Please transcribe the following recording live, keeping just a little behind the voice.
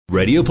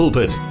Radio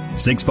Pulpit,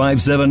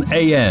 657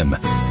 AM.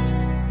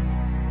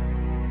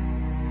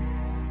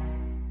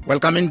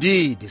 Welcome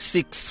indeed,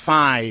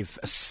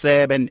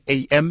 657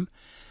 AM.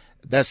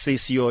 This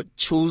is your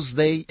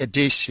Tuesday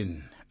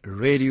edition,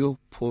 Radio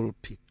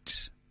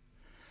Pulpit.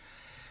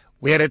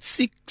 We're at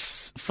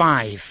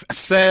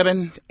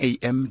 657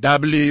 AM,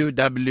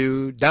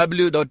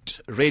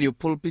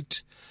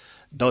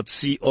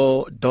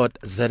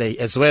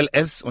 www.radiopulpit.co.za, as well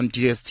as on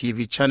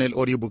DSTV channel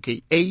audio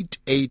bouquet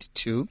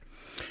 882.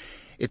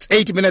 It's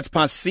 8 minutes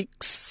past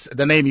 6.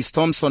 The name is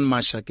Thompson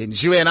Mashak,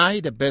 and you and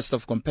I, the best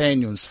of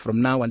companions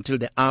from now until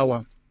the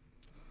hour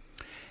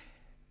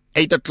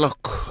 8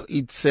 o'clock.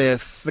 It's a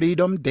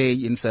Freedom Day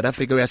in South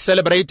Africa. We are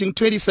celebrating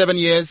 27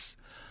 years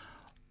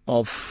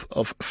of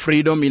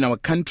freedom in our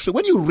country.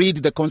 When you read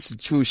the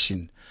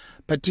Constitution,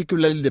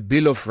 particularly the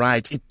Bill of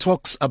Rights, it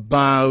talks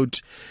about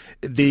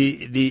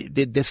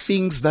the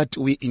things that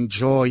we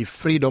enjoy: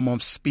 freedom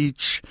of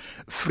speech,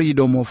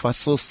 freedom of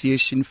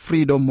association,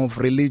 freedom of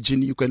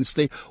religion. You can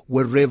stay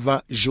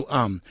wherever you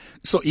are.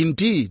 So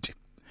indeed,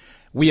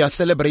 we are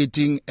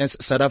celebrating as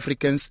South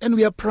Africans, and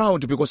we are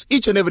proud because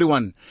each and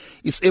everyone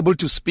is able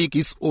to speak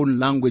his own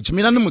language.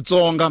 Mina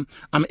Mutsonga,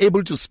 I'm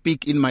able to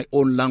speak in my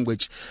own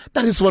language.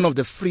 That is one of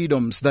the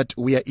freedoms that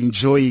we are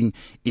enjoying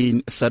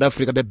in South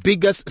Africa. The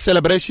biggest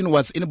celebration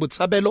was in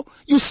Botshabelo.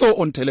 You saw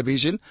on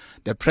television.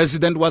 The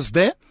president was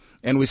there,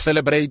 and we're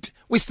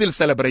still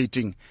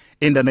celebrating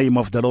in the name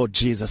of the Lord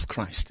Jesus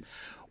Christ.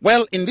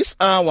 Well, in this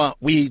hour,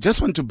 we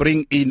just want to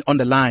bring in on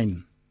the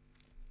line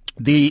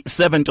the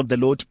servant of the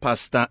Lord,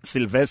 Pastor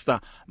Sylvester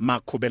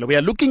Makubelo. We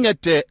are looking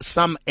at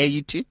Psalm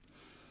 80.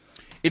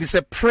 It is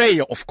a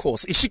prayer, of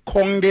course.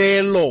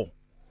 Ishikongelo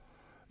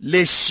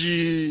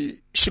leshi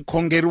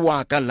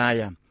shikongeriwa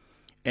kalaya,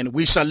 and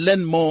we shall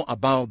learn more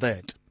about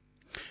that.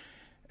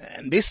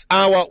 And this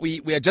hour,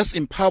 we are just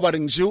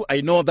empowering you.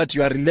 I know that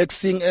you are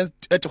relaxing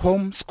at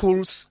home.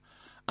 Schools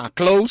are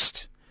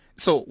closed.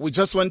 So we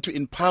just want to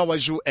empower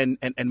you and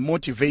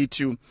motivate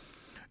you,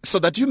 so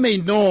that you may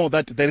know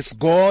that there is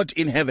God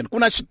in heaven.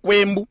 Kuna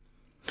shikwembu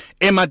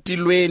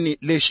ematilweni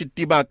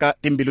leshitibaka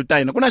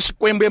timbilutaina. Kuna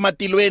shikwembu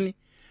ematilweni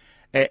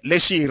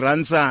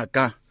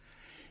leshiranzaka.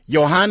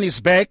 Johan is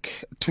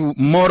back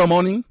tomorrow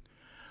morning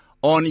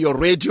on your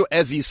radio,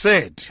 as he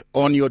said,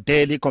 on your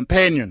daily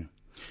companion.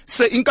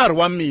 Se inkari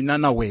wa mina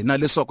na wena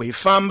leswaku hi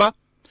famba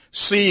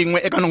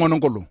swin'we eka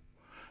nongonoko.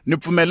 Ni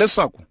pfumela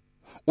leswaku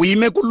u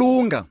yime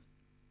kulunga.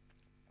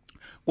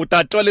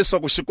 Utatwa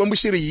leswaku xikwembu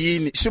xi ri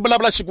yini, xi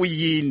vulavula xi ku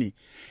yini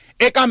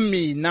eka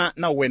mina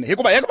na wena.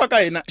 Hikuva eka ka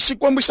hina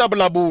xikwembu xa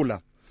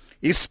vulavula.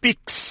 He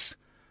speaks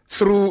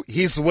through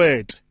his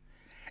word,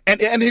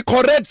 and he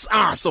corrects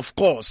us, of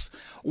course.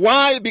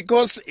 Why?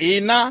 Because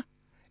hina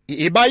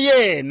hi ba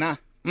yena,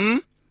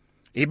 hi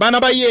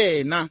bana ba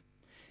yena,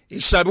 hi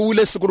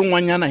xavule siku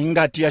rin'wanyana hi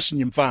ngati ya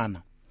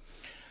xinyimpfana.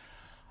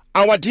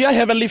 Our dear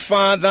Heavenly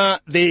Father,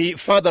 the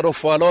Father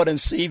of our Lord and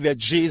Savior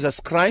Jesus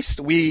Christ,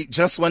 we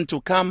just want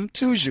to come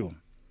to you.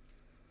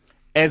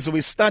 As we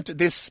start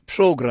this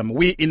program,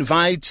 we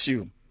invite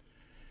you.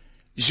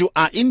 You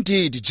are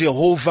indeed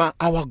Jehovah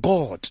our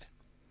God.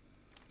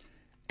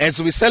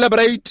 As we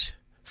celebrate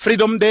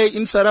Freedom Day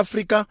in South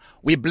Africa,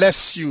 we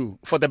bless you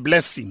for the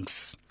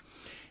blessings.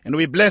 And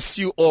we bless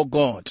you, O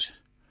God,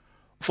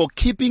 for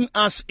keeping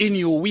us in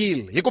your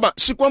will. Hikuba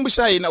xikwembu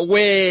xa hina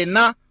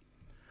wena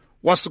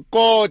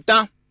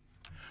wasukota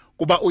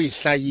kuba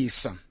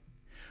uyihlayisa.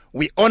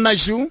 We honor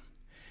you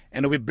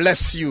and we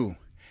bless you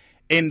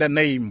in the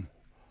name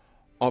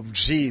of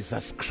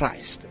Jesus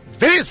Christ.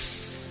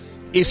 This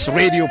is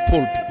Radio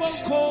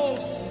Pulpit.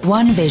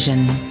 One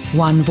vision,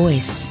 one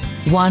voice,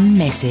 one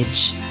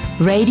message.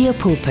 Radio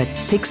Pulpit,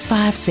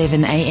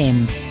 657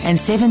 AM and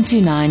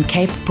 729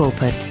 Cape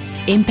Pulpit,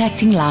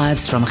 impacting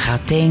lives from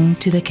Gauteng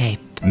to the Cape.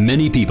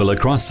 Many people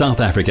across South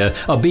Africa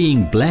are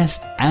being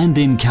blessed and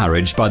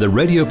encouraged by the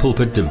Radio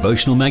Pulpit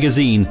devotional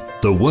magazine,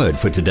 The Word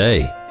for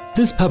Today.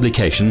 This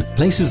publication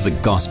places the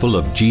gospel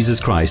of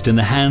Jesus Christ in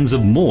the hands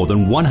of more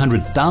than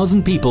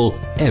 100,000 people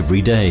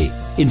every day,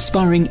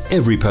 inspiring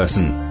every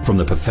person, from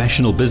the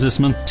professional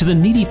businessman to the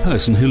needy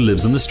person who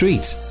lives on the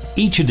streets.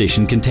 Each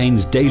edition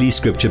contains daily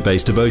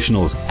scripture-based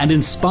devotionals and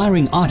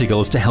inspiring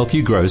articles to help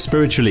you grow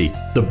spiritually.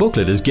 The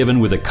booklet is given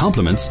with the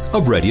compliments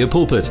of Radio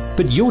Pulpit,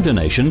 but your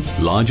donation,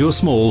 large or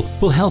small,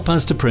 will help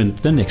us to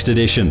print the next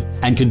edition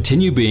and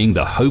continue being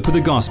the hope of the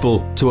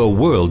gospel to a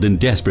world in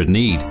desperate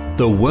need.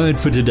 The Word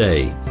for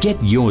Today.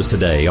 Get yours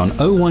today on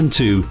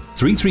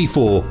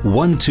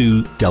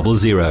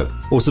 012-334-1200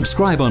 or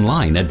subscribe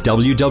online at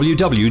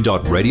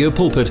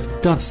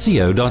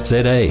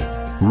www.radiopulpit.co.za.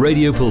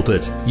 Radio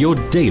Pulpit, your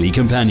daily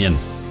companion.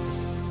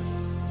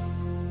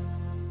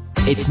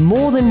 It's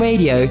more than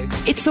radio,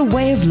 it's a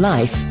way of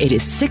life. It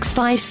is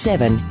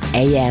 657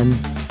 AM.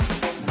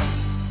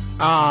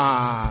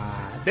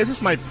 This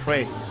is my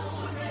prayer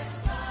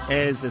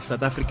as a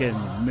South African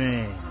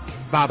man.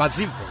 Baba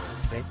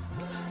Zivese,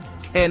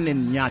 Ken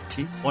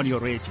Nyati on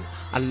your radio.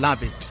 I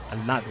love it. I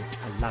love it.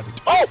 I love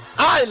it. Oh,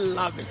 I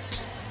love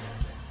it.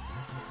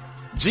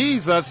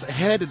 Jesus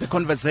had the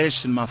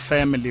conversation, my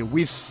family,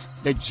 with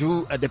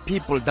the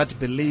people that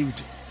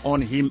believed on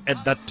him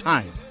at that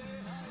time.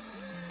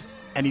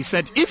 And he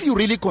said, if you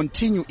really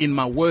continue in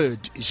my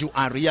word, you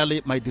are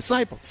really my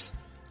disciples.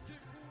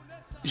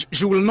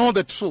 You will know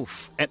the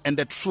truth, and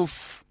the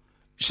truth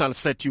shall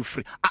set you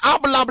free.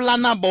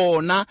 Ablabla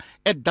bona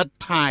at that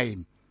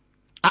time.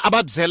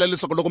 Ababzela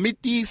lesoko loko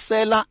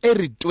mitisela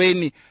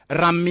eritweni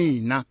ra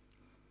mina.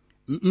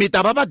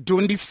 Mita baba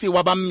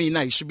dundisiwa ba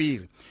mina hi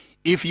xiviri.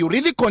 If you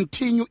really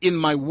continue in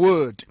my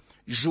word,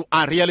 you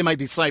are really my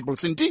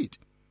disciples indeed.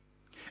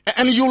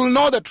 And you will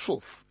know the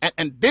truth.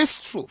 And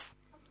this truth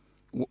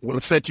will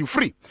set you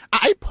free.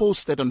 I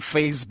posted on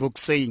Facebook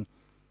saying,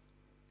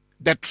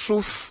 the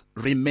truth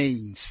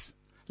remains.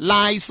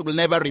 Lies will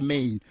never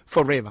remain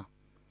forever.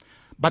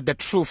 But the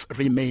truth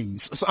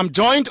remains. So I'm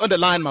joined on the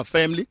line, my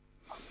family.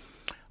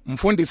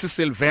 Mfundisi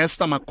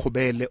Sylvester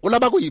Makhubele.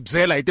 Ulaba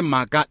kuyibzela iti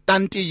maka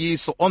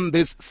tantiyiso on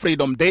this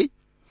Freedom Day.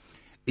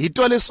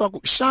 Ito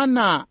leswaku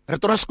shana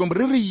retorashkum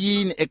riri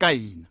yini eka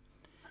hina.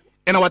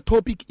 And our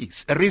topic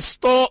is,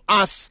 restore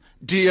us,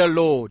 dear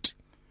Lord.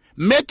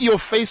 Make your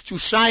face to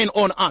shine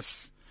on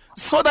us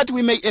so that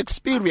we may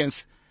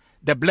experience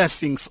the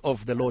blessings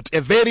of the Lord.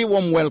 A very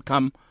warm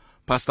welcome,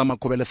 Pastor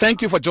Makhubele.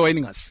 Thank you for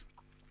joining us.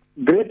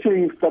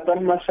 Greetings,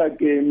 Satan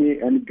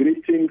Mashageni, and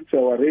greetings to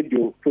our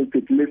radio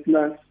pulpit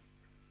listeners.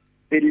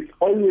 It is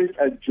always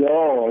a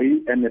joy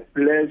and a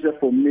pleasure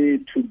for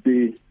me to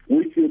be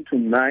with you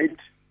tonight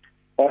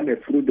on a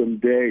Freedom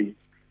Day.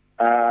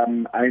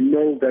 I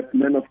know that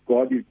man of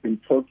God has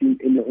been talking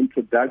in the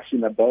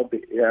introduction about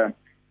the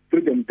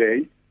Freedom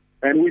Day,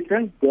 and we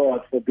thank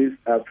God for this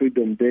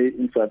Freedom Day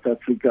in South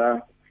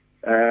Africa.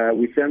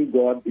 We thank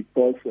God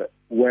because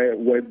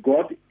where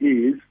God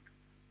is,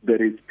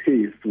 there is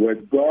peace. Where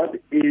God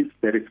is,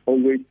 there is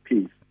always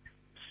peace.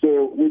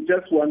 So we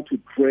just want to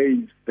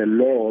praise the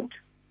Lord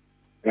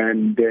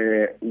and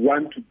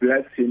want to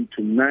bless him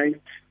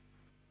tonight.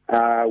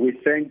 We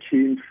thank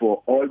him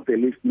for all the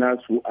listeners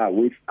who are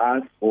with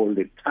us all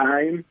the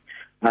time,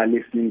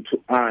 listening to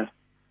us.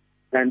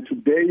 And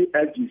today,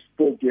 as you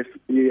spoke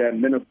yesterday,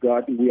 men of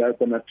God, we are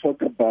going to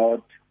talk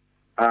about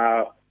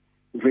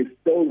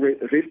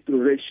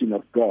restoration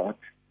of God.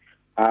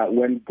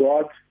 When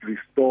God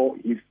restores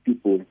his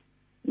people,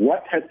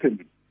 what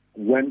happened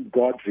when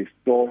God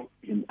restored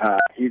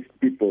his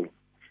people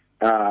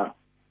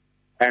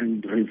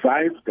and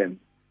revived them?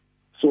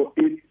 So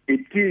it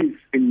is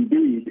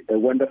indeed a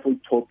wonderful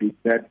topic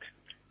that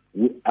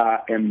we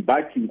are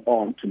embarking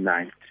on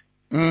tonight.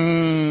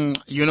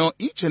 You know,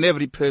 each and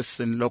every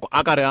person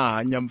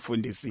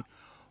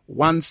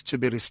wants to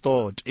be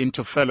restored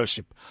into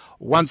fellowship,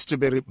 wants to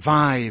be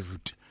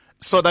revived,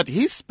 so that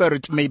his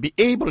spirit may be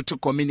able to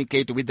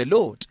communicate with the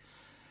Lord.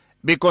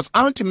 Because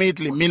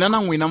ultimately, we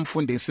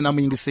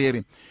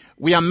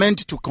are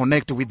meant to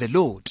connect with the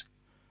Lord.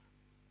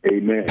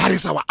 Amen. That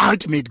is our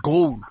ultimate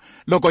goal.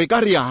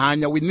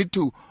 We need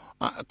to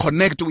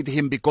connect with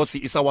him because he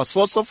is our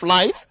source of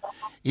life.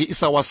 He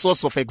is our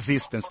source of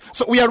existence.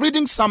 So we are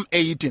reading Psalm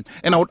 18,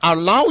 and I would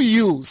allow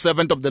you,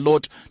 servant of the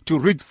Lord, to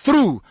read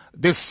through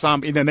this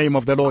psalm in the name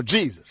of the Lord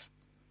Jesus.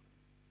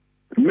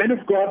 Men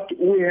of God,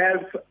 we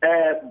have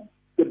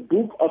the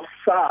book of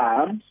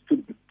Psalms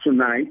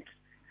tonight.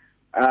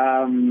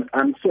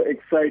 I'm so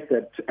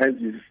excited, as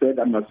you said,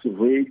 I must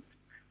read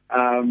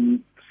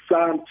Psalm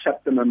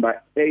chapter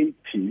number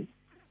 80,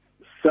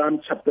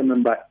 Psalm chapter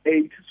number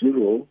 80,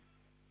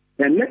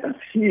 and let us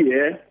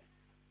hear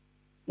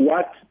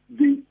what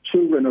the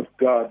children of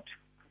God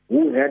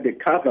who had a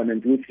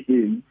covenant with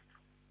him,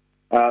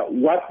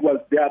 what was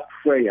their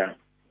prayer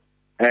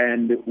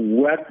and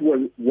what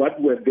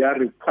were their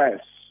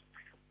requests.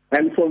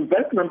 And from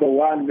verse number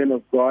 1, men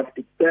of God,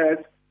 it says,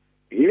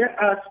 "Hear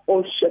us,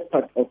 O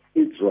shepherd of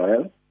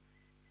Israel,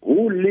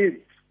 who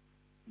leads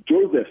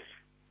Joseph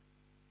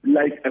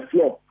like a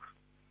flock.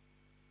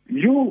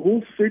 You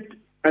who sit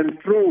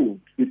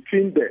enthroned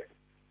between the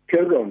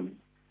cherubim,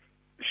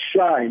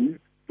 shine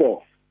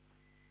forth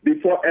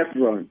before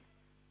Ephron,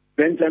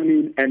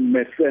 Benjamin, and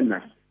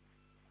Messena.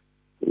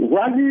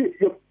 Rally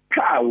your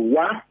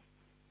power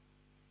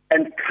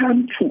and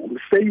come to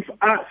save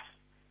us.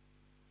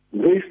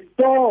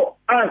 Restore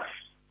us,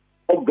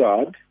 O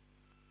God,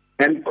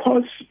 and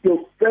cause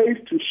your face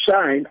to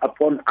shine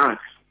upon us,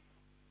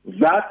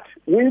 that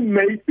we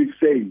may be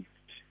saved.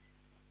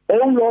 O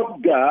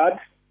Lord God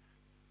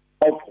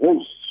of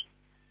hosts,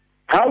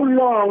 how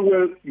long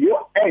will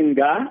your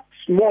anger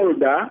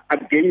smolder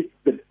against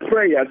the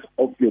prayers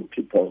of your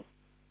people?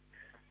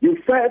 You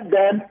fed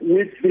them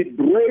with the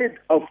bread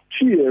of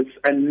tears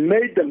and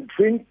made them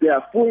drink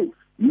their full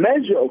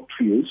measure of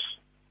tears.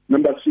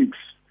 Number 6,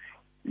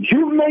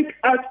 you make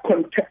us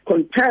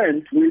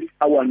content with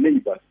our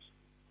neighbors.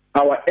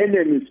 Our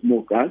enemies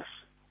mock us.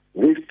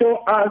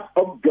 Restore us,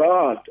 O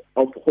God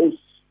of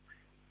hosts,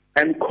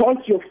 and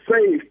cause your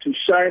face to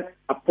shine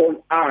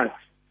upon us,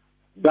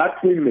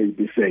 that we may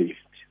be saved.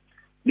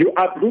 You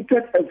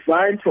uprooted a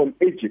vine from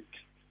Egypt.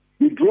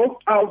 You drove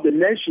out the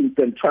nations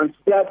and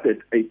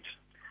transplanted it.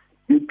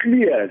 You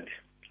cleared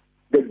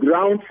the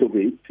ground for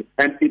it,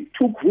 and it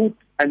took root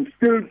and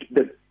filled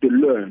the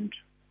land.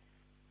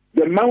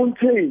 The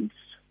mountains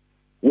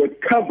were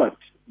covered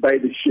by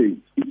its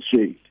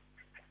shade,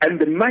 and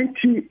the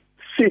mighty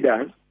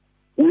cedar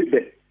with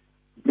the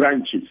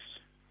branches.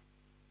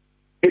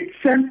 It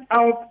sent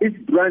out its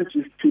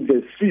branches to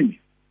the sea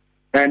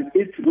and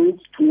its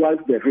roots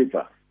towards the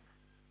river.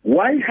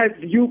 Why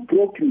have you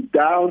broken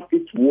down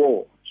its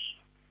walls,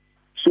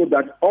 so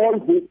that all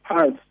who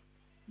pass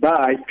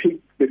by pick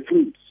the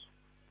fruits?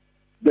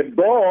 The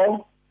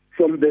boar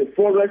from the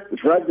forest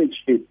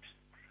ravaged it,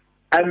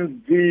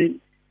 and the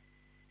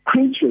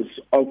creatures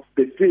of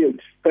the field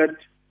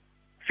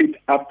feed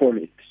upon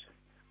it.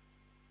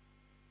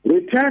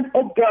 Return,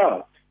 O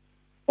God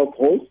of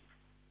hosts,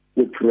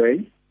 we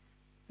pray.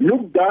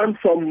 Look down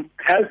from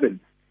heaven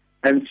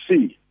and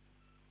see.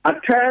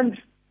 Attend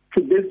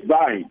to this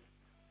vine,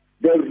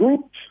 the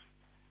root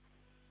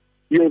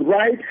your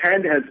right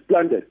hand has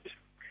planted,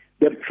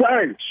 the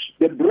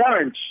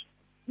branch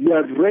you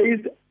have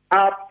raised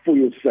up for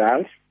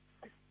yourself.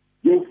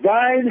 Your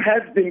vine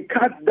has been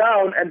cut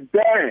down and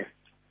burned.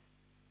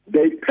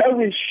 They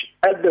perish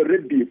at the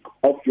rebuke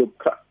of your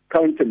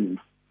countenance.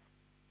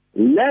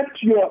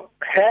 Let your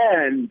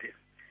hand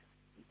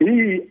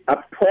be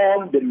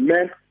upon the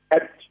man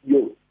at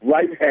your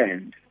right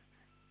hand.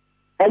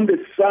 On the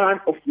Son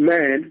of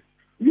Man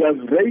you have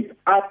raised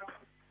up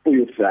for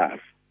yourself.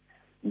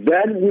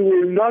 Then we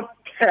will not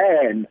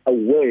turn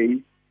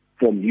away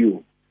from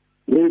you.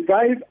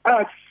 Revive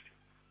us,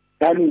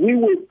 and we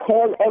will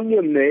call on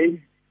your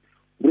name.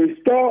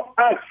 Restore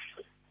us,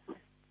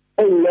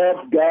 O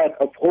Lord God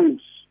of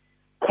hosts,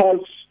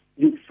 cause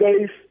your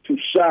face to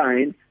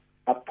shine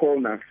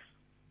upon us,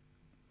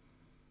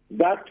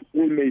 that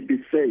we may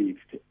be saved.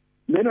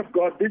 Men of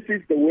God, this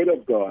is the word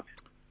of God.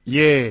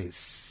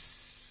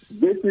 Yes.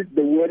 This is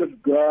the word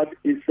of God.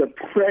 It's a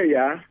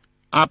prayer.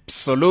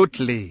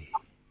 Absolutely.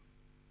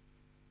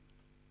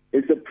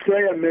 It's a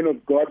prayer, men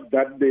of God,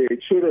 that the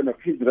children of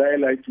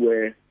Israelites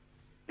were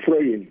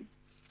praying.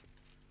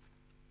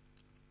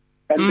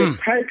 And the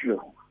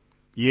title.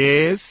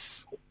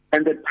 Yes.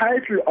 And the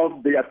title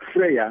of their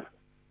prayer,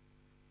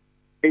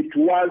 it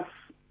was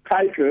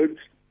titled,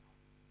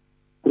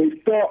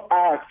 Restore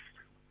Us,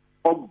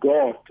 O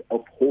God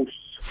of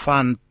Hosts.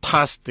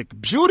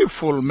 Fantastic.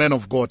 Beautiful, man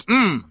of God.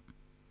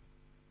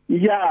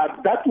 Yeah,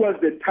 that was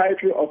the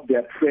title of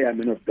their prayer,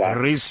 men of God.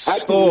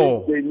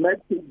 Restore. Actually,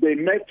 they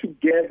met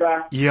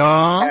together.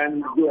 Yeah.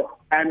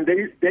 And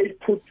they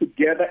put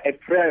together a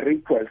prayer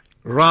request.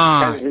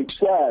 Right.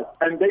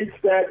 And they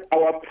said,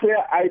 our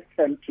prayer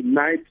item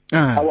tonight,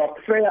 our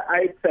prayer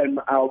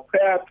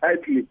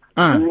title, we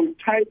will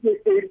title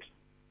it,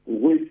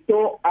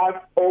 Restore Us,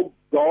 O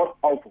God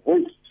of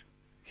Hosts.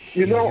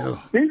 You know,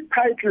 this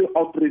title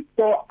of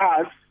Restore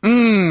Us,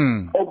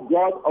 O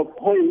God of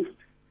Hosts,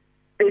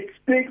 it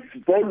speaks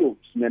volumes,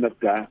 men of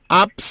God.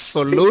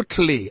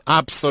 Absolutely.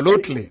 It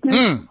speaks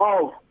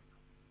of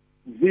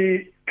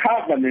the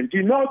covenant.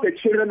 You know, the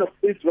children of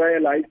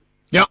Israelites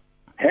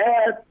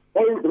had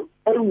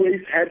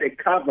always had a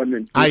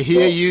covenant. I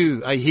hear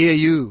you.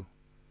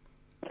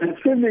 And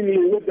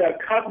seemingly with their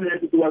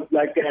covenant, it was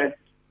like a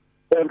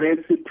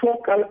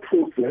reciprocal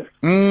process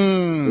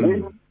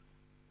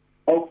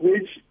of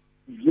which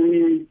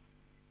the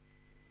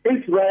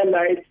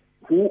Israelites,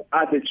 who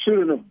are the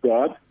children of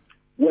God,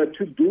 were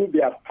to do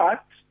their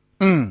part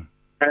and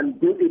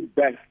do it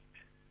best.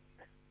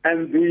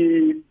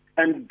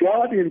 And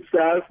God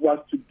himself was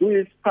to do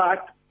his part.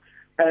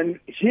 And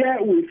here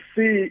we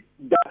see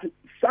that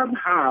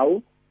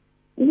somehow,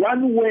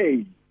 one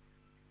way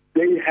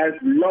they have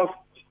lost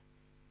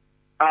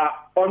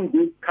on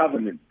this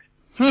covenant.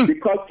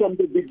 Because from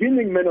the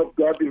beginning, men of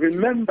God,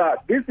 remember,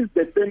 this is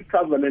the same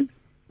covenant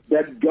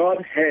that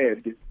God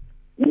had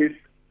with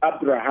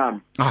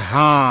Abraham.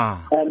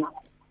 And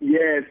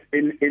yes,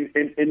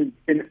 in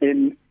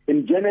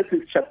Genesis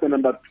chapter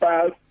number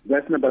 12,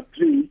 verse number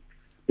 3,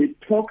 it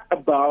talks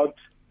about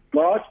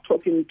God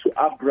talking to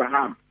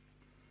Abraham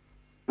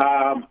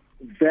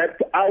that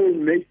I will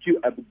make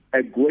you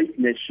a great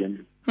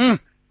nation.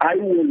 I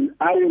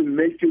will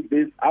make you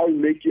this. I will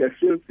make you a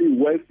filthy,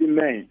 wealthy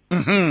man,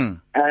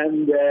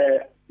 and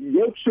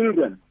your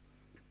children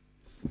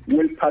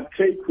will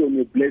partake from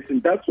your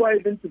blessing. That's why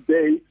even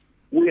today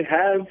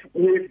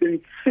we've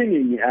been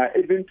singing.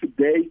 Even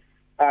today,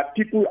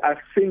 people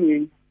are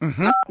singing.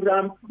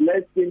 Abraham's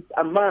blessings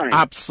are mine.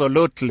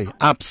 Absolutely.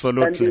 And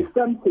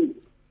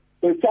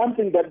there's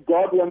something that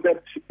God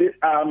wanted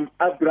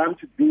Abraham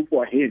to do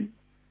for him,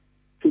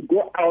 to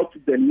go out to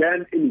the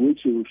land in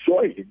which he will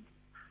show him.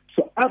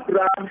 So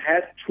Abraham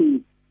had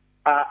to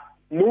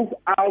move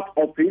out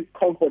of his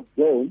comfort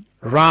zone,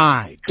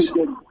 right, to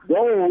the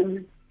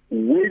zone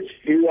which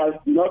he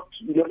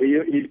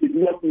did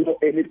not know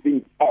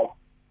anything of,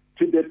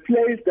 to the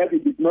place that he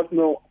did not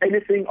know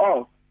anything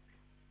of.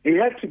 He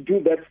had to do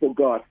that for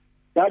God.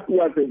 That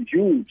was a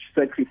huge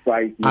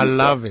sacrifice. I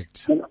love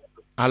it. And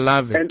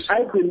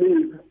I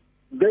believe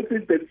this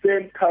is the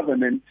same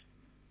covenant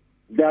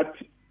that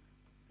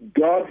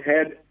God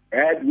had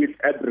with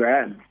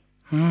Abraham.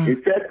 He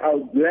said,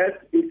 I'll bless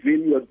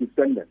even your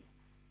descendants.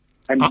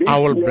 And I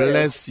will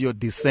bless your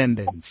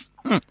descendants.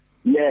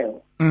 Yeah.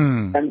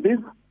 And these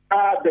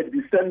are the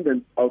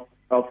descendants of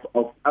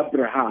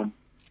Abraham.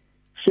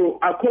 So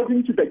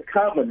according to the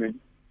covenant,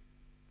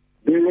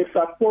 they were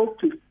supposed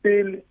to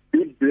still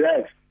be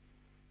blessed.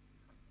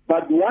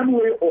 But one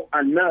way or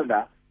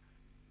another,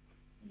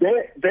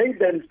 they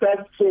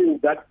themselves saw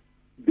that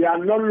they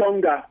are no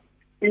longer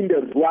in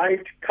the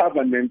right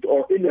covenant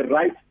or in the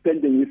right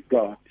standing with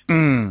God.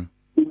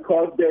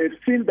 Because they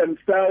feel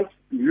themselves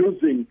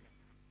losing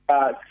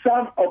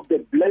some of the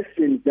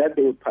blessings that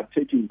they were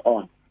partaking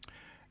on.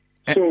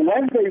 So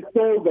when they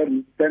saw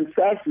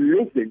themselves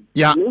losing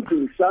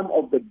some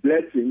of the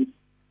blessings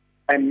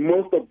and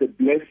most of the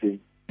blessings,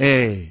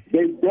 they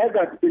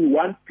gathered in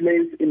one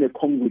place in a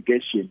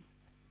congregation.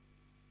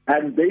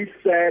 And they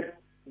said,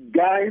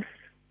 guys,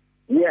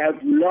 we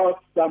have lost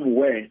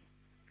somewhere.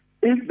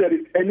 If there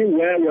is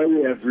anywhere where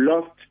we have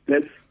lost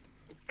this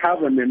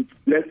covenant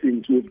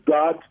blessings with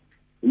God,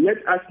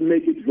 let us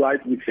make it right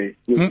with Him.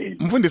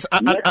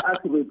 Let us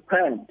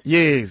repent.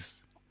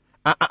 Yes.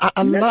 Let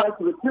us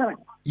repent.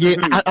 Yeah,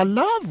 I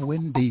love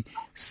when they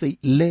say,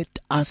 let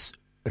us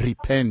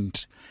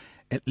repent.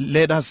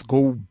 Let us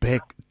go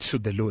back to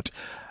the Lord.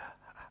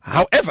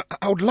 However,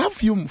 I would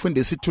love you,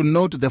 Mfundisi, to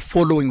note the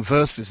following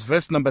verses.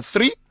 Verse number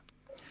 3,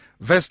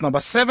 verse number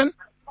 7,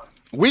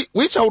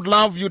 which I would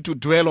love you to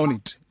dwell on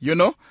it,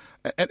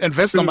 and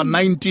verse number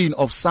 19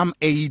 of Psalm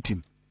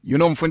 18,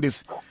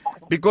 Mfundisi.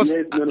 Because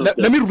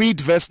let me read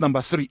verse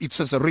number 3. It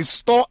says,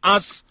 restore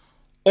us,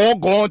 O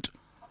God,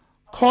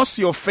 cause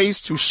your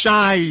face to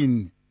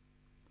shine.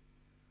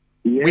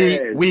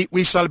 Yes.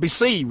 We shall be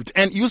saved.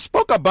 And you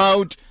spoke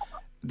about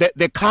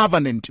the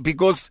covenant,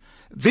 because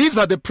these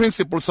are the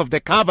principles of the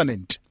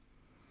covenant.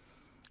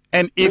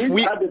 And if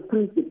these are the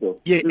principles.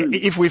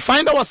 If we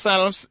find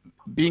ourselves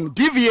being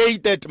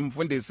deviated,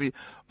 Mfundisi,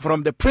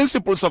 from the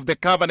principles of the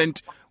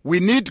covenant, we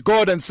need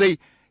God and say,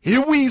 hi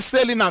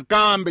vuyiseli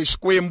nakambe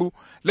xikwembu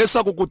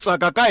leswaku ku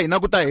tsaka ka hina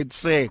ku ta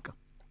hetiseka.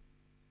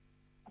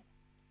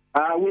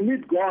 We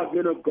need God,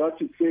 men of God,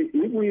 to say,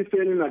 hi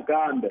vuyiseli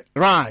nakambe.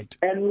 Right.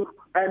 And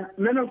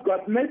men of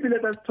God, maybe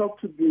let us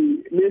talk to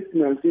the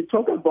listeners. We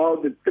talk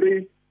about the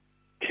 3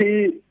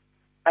 key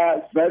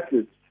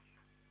verses,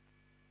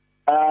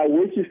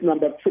 which is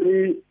number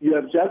 3. You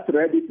have just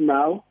read it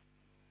now.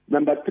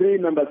 Number 3,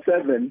 number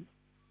 7,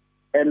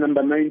 and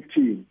number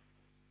 19.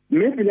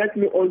 Maybe let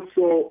me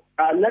also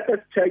let us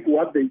check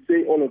what they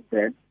say. All of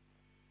them.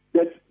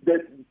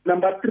 That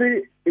number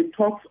 3, it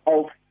talks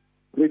of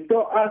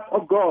restore us,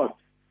 O God,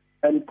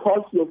 and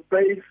cause your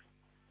face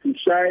to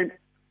shine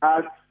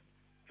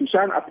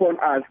upon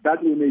us,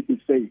 that we may be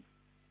saved.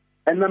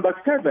 And number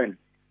 7,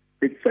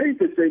 it says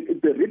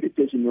it's a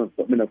repetition of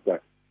God.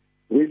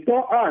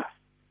 Restore us,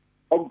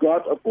 O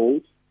God of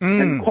hosts,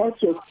 and cause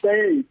your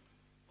face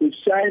to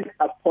shine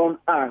upon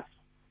us,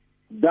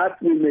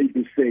 that we may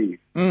be saved.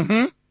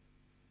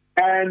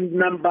 And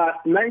number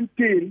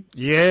 19,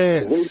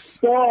 yes,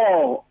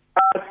 restore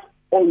us,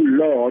 O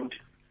Lord,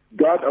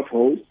 God of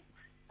hosts,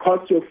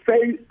 cause your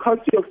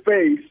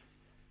face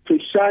to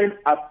shine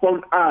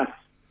upon us,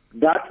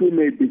 that we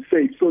may be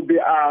saved. So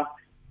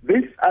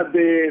this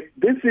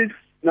is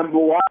number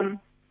 1,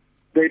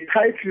 the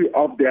title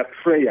of their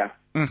prayer.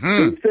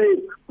 They say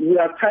we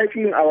are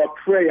titling our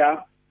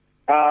prayer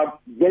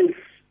this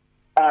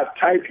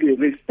title: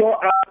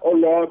 restore us, O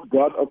Lord,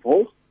 God of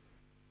hosts,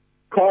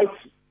 cause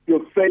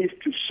your face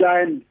to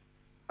shine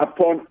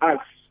upon us,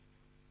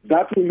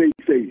 that we may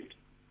be saved.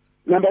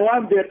 Number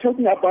 1, they're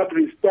talking about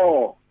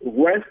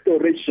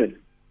restoration.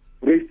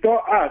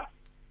 Restore us,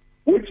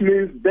 which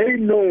means they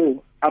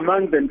know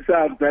among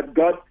themselves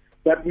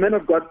that men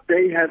of God,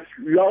 they have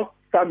lost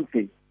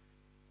something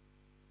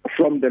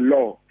from the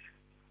Lord.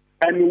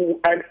 And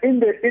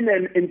in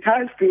an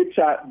entire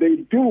scripture, they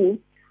do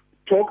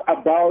talk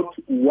about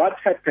what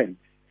happened.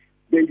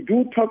 They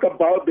do talk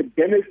about the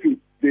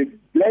benefits, the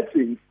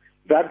blessings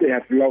that they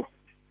have lost.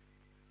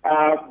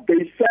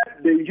 They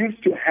said they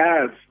used to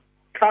have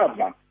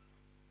cover,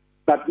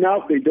 but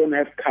now they don't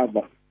have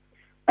cover.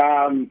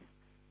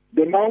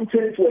 The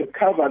mountains were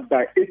covered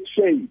by its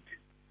shade,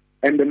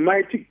 and the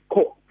mighty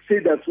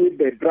cedars with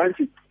their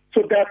branches.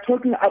 So they are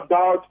talking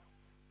about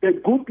the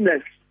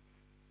goodness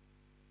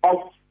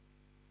of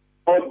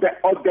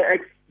the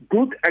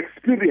good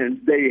experience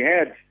they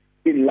had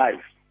in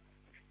life,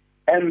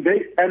 and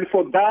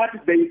for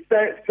that they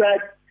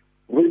said,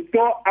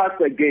 restore us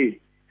again,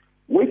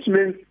 which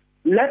means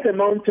let the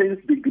mountains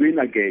be green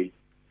again,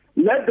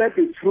 let there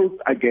be fruit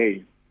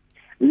again,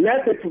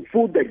 let there be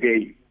food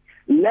again,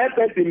 let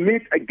there be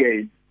meat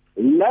again,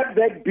 let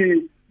there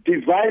be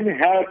divine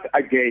health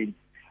again,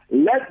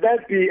 let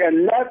there be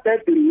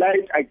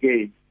light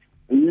again,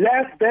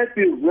 let there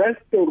be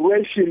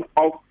restoration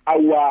of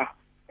our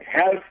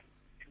health,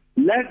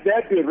 let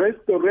there be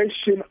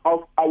restoration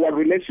of our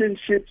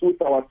relationships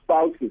with our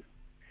spouses,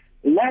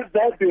 let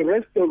there be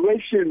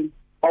restoration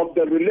of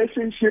the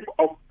relationship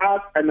of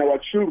us and our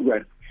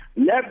children,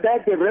 let there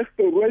be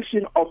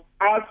restoration of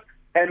us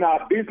and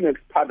our business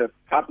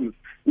partners.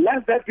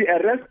 Let that be a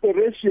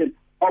restoration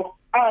of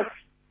us,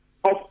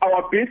 of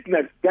our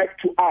business back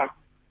to us.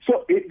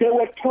 So they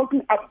were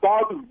talking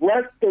about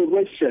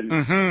restoration.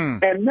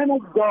 And men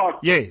of God,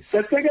 yes.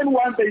 The second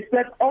one, they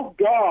said, "Oh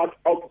God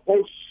of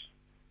hosts."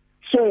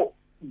 So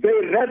they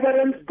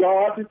reverence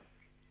God.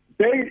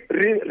 They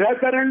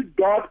reverence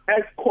God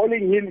as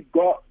calling him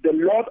God, the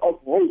Lord of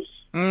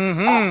hosts,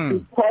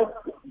 because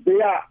they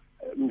are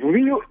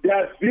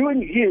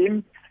viewing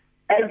him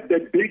as the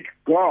big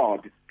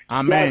God.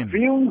 Amen. They are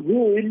viewing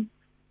him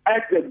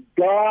as the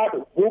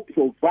God who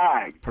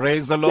provides.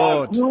 Praise the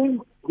Lord. They are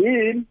viewing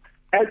him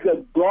as a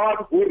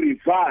God who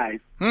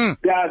revives.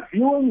 They are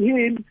viewing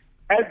him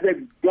as a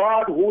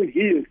God who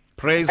heals.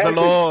 Praise the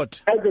Lord.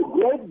 As a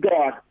great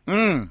God.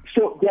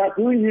 So they are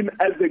viewing him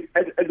as a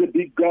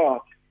big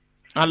God.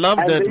 I love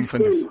And that, they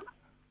Mfundisi. say,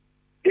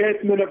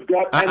 yes, man of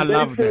God. I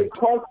love that.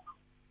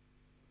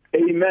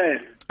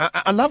 Amen.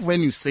 I love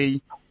when you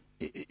say,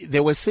 they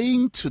were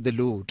saying to the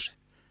Lord,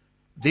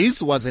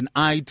 this was an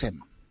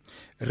item.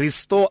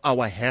 Restore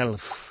our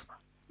health.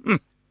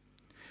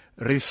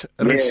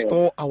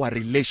 Restore our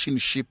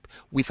relationship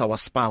with our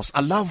spouse.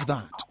 I love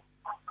that.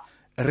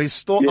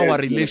 Restore our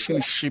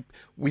relationship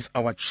with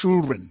our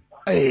children.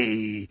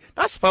 Hey,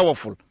 that's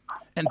powerful.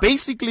 And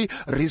basically,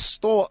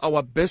 restore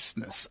our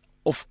business.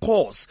 Of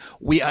course,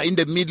 we are in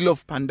the middle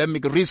of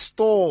pandemic.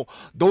 Restore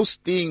those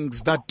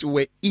things that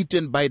were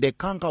eaten by the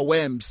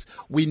cankerworms.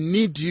 We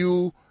need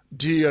you,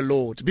 dear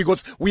Lord,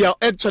 because we are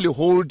actually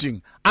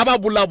holding.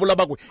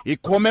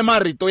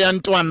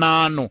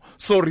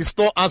 So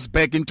restore us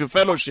back into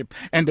fellowship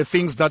and the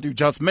things that you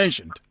just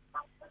mentioned.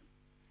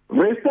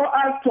 Restore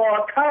us to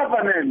our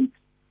covenant.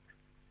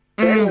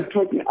 They were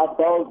talking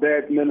about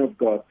that, men of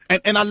God.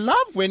 And I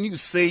love when you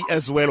say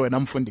as well, when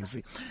I'm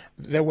Mfundisi,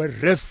 they were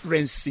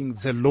referencing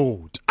the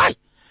Lord.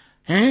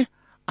 They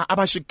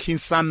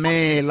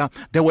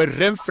were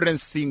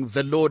referencing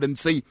the Lord and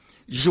say,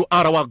 you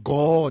are our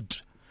God.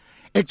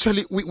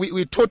 Actually,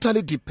 we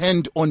totally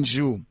depend on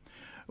you.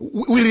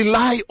 We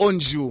rely on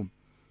you.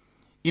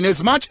 In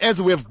as much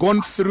as we have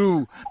gone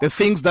through the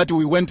things that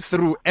we went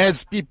through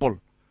as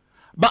people,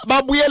 we are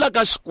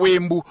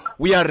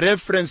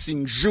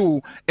referencing you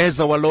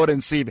as our Lord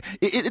and Savior.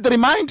 It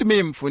reminds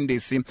me,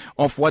 Mfundisi,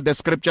 of what the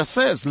scripture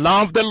says.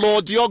 Love the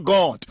Lord your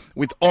God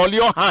with all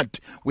your heart,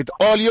 with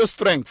all your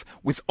strength,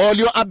 with all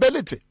your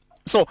ability.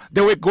 So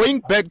they were going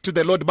back to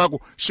the Lord. Go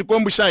ahead,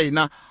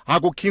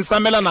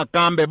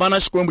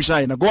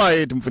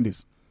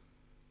 Mfundisi.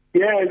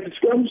 Yes,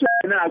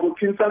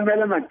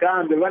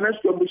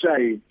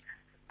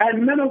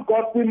 and men of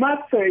God, we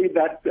must say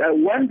that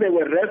when they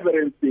were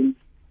reverencing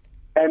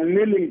and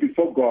kneeling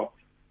before God,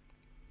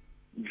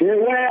 there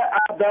were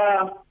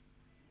other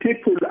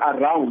people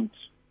around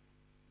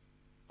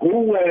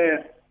who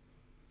were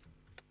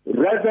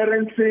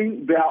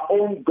reverencing their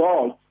own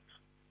gods,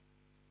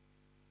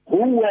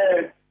 who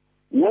were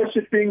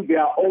worshipping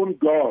their own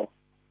gods.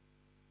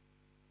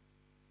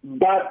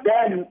 But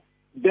then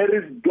there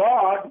is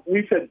God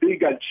with a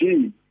bigger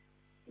G,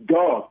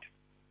 God,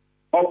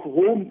 of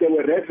whom they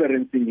were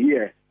reverencing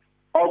here,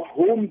 of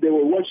whom they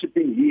were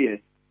worshipping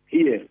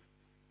here.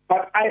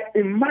 But I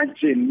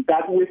imagine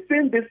that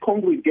within this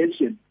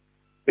congregation,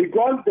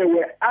 because there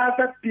were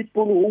other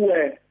people who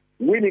were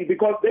winning,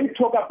 because they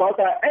talk about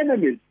our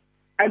enemies,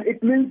 and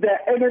it means their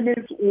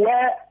enemies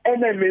were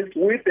enemies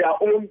with their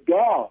own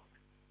God.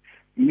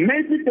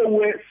 Maybe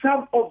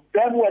some of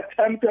them were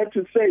tempted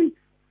to say,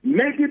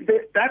 maybe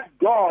that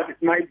God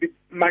might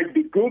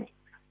be good,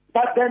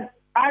 but then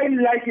I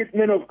like it,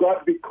 men of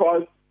God,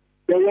 because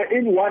they were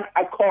in one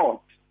accord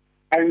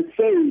and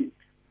say,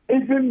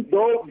 even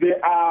though they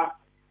are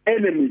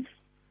enemies,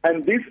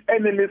 and these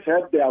enemies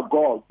have their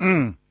gods.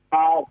 The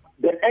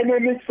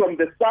enemies from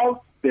the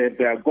south, they have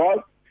their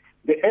gods.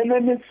 The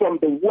enemies from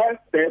the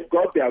west, they've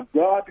got their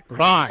God.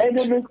 Right.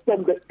 Enemies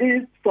from the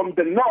east, from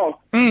the north,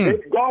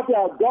 they've got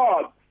their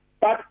God.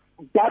 But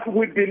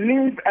we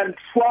believe and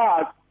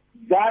trust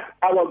that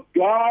our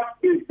God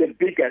is the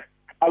biggest.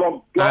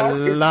 Our God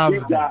is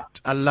bigger. That.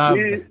 I love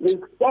that. We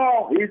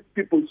saw his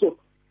people. So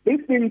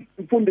these things,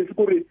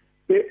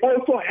 they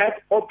also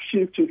had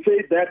options to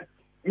say that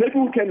maybe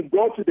we can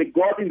go to the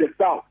God in the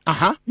south.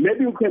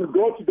 Maybe we can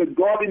go to the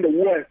God in the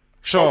west.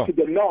 Or to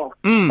the north.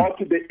 Or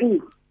to the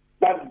east.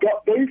 But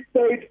God, they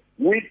stayed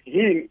with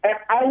him. And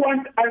I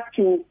want us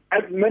to,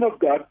 as men of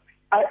God,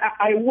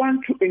 I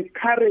want to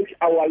encourage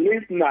our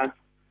listeners.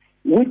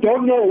 We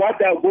don't know what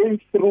they're going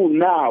through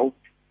now,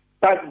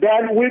 but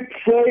then we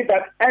pray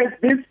that as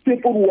these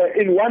people were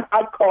in one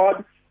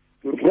accord,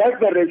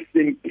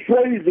 reverencing,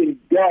 praising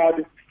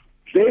God,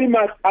 they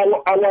must,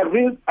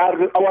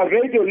 our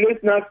radio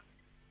listeners,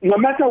 no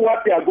matter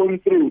what they are going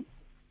through,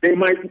 they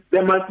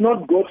must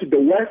not go to the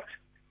west,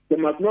 they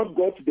must not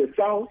go to the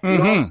south,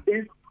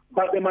 northeast,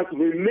 but they must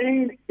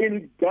remain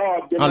in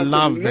God. They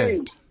must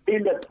remain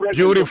in the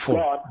presence of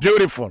God.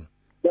 Beautiful.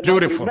 They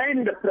must remain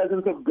in the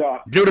presence of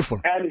God.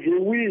 Beautiful. And he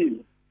will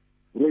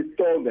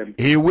restore them.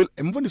 He will.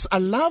 I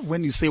love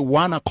when you say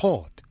one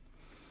accord.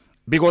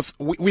 Because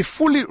we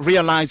fully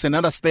realize and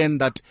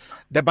understand that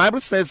the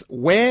Bible says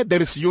where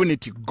there is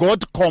unity,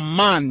 God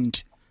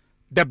command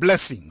the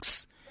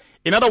blessings.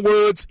 In other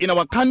words, in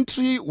our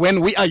country,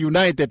 when we are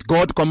united,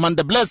 God command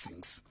the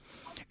blessings.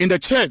 In the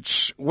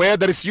church, where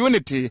there is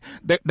unity,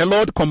 the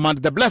Lord command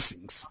the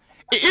blessings.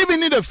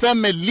 Even in the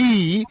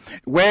family,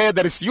 where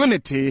there is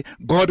unity,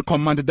 God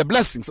commanded the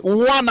blessings.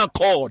 One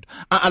accord.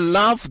 I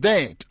love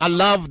that. I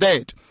love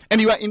that.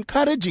 And you are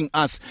encouraging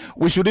us.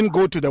 We shouldn't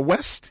go to the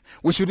west.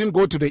 We shouldn't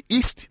go to the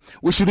east.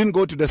 We shouldn't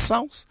go to the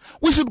south.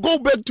 We should go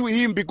back to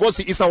him because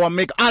he is our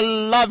maker. I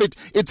love it.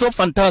 It's so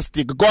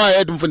fantastic. Go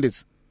ahead,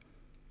 Mfundisi.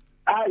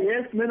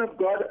 Yes, man of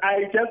God.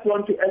 I just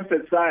want to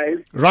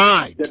emphasize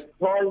the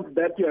point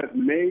that you have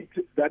made,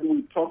 that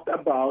we talked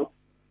about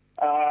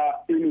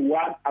in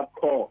one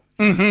accord.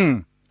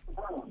 Mm-hmm.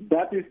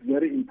 That is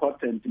very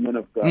important, man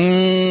of God.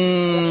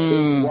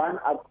 In one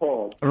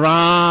accord.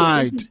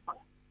 Right.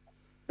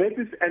 This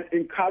is an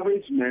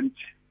encouragement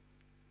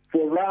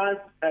for us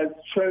as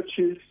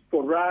churches,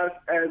 for us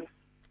as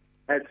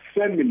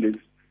families,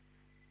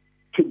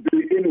 to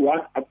be in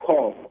one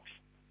accord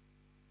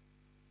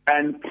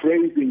and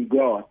praising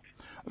God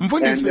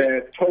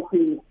and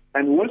talking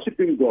and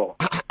worshiping God.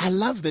 I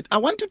love that. I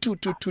want you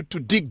to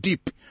dig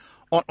deep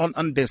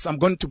on this. I'm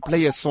going to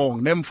play a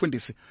song.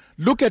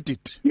 Look at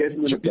it. Yes,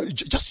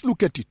 just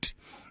look at it.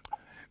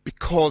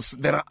 Because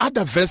there are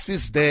other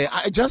verses there.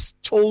 I just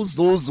chose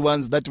those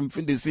ones that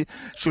Mfundisi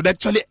should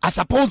actually, I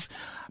suppose,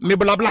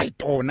 miblabla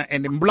itona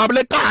and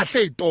mblabla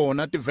kahle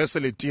itona ti verse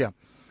letiya.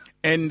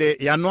 And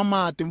yanwa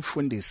mati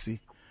Mfundisi.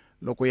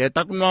 Loko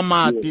yeta kunwa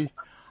mati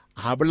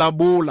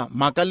habulabula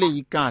maka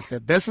leyi kahle.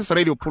 This is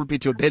Radio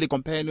Pulpit, your daily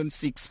companion,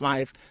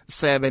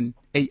 657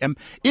 AM.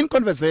 In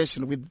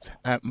conversation with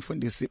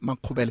Mfundisi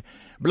Makhubele.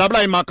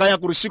 Blabla imaka ya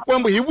kuri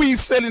Xikwembu hi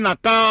vuyiseli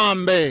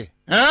nakambe.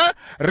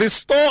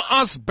 Restore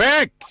us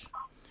back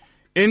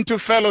into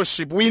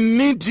fellowship. We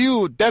need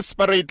you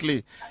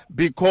desperately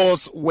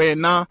because we're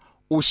now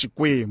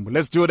Ushikwembu.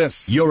 Let's do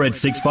this. You're at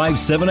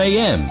 657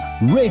 AM.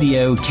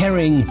 Radio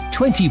carrying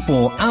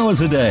 24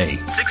 hours a day.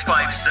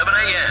 657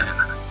 AM.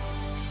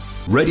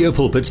 Radio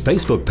Pulpit's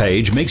Facebook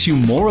page makes you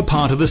more a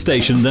part of the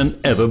station than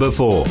ever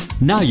before.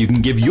 Now you can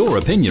give your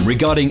opinion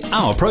regarding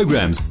our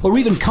programs or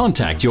even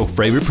contact your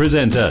favorite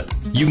presenter.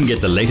 You can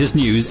get the latest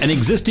news and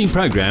existing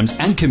programs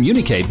and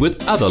communicate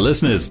with other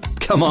listeners.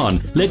 Come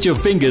on, let your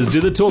fingers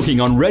do the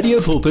talking on Radio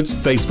Pulpit's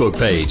Facebook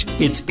page.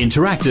 It's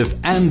interactive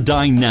and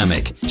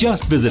dynamic.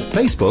 Just visit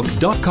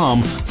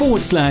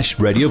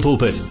facebook.com/Radio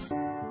Pulpit.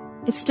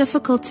 It's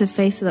difficult to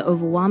face the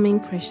overwhelming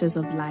pressures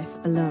of life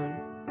alone.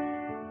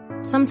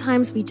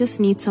 Sometimes we just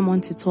need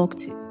someone to talk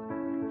to,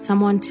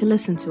 someone to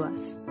listen to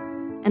us.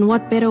 And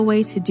what better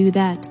way to do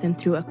that than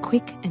through a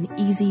quick and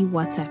easy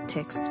WhatsApp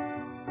text?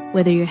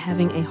 Whether you're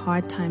having a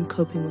hard time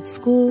coping with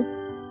school,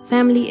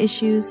 family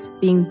issues,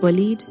 being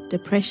bullied,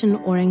 depression,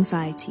 or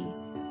anxiety,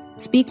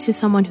 speak to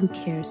someone who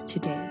cares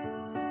today.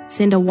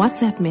 Send a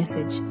WhatsApp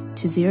message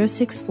to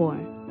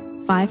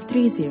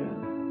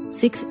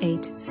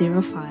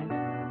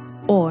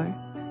 064-530-6805 or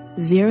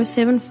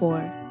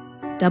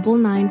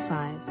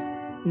 074-995-9085.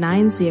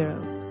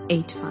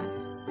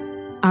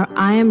 Our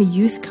I Am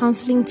Youth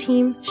Counseling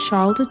team,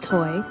 Charles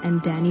DeToy and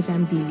Danny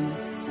Vambili,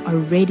 are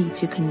ready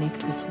to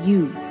connect with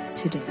you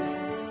today.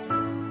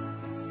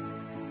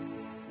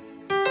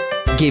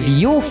 Give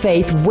your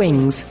faith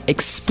wings.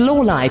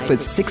 Explore life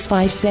with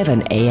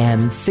 657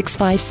 AM.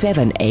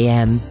 657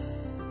 AM.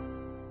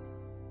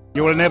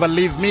 You will never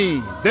leave me.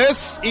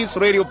 This is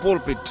Radio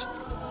Pulpit,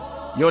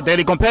 your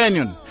daily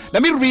companion.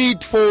 Let me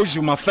read for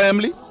you, my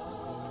family.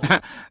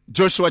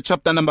 Joshua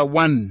chapter number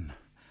 1,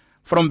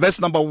 from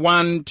verse number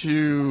 1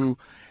 to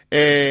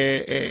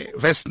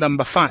verse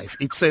number 5.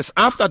 It says,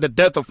 after the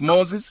death of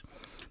Moses,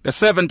 the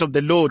servant of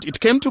the Lord, it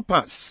came to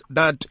pass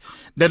that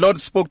the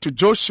Lord spoke to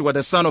Joshua,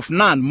 the son of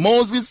Nun,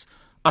 Moses'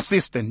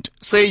 assistant,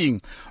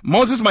 saying,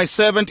 Moses, my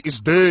servant, is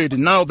dead.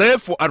 Now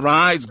therefore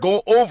arise,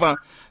 go over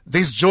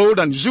this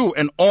Jordan, you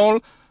and all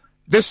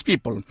this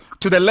people,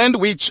 to the land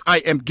which I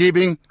am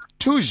giving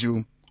to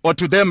you, or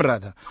to them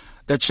rather,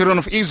 the children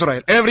of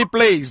Israel. Every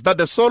place that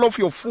the sole of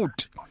your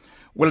foot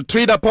will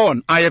tread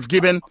upon, I have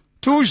given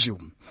to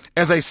you,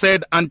 as I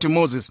said unto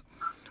Moses.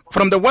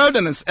 From the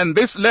wilderness and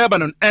this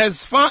Lebanon,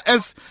 as far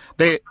as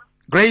the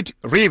great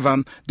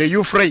river, the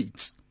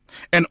Euphrates,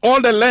 and all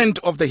the land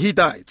of the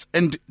Hittites,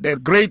 and the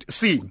great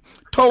sea,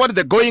 toward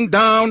the going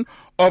down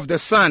of the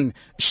sun,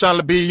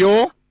 shall be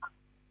your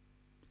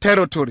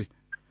territory.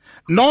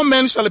 No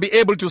man shall be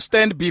able to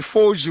stand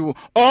before you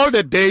all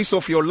the days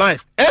of your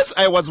life. As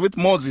I was with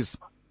Moses,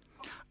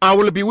 I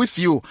will be with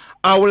you.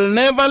 I will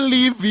never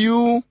leave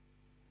you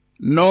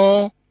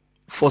nor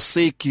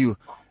forsake you.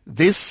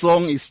 This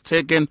song is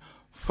taken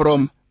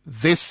from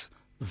this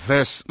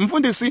verse.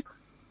 Mfundisi,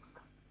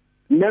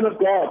 man of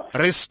God,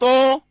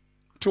 restore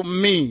to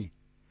me,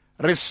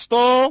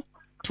 restore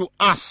to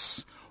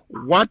us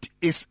what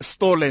is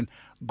stolen.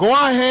 Go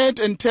ahead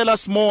and tell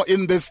us more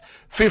in this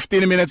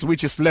 15 minutes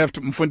which is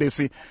left,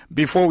 Mfundisi,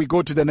 before we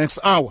go to the next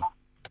hour.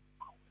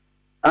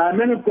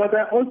 Man of God,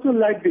 I also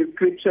like the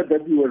scripture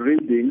that you were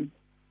reading,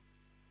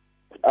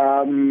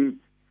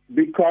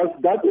 because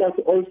that was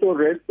also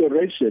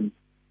restoration.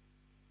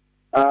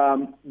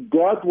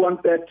 God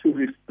wanted to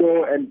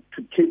restore and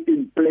to keep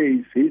in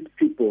place his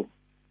people.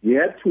 He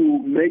had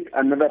to make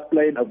another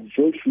plan of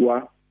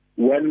Joshua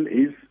when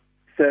his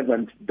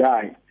servant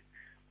died.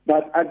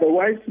 But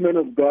otherwise, man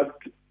of God,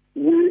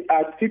 we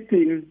are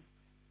sitting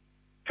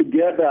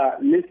together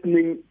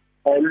listening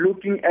or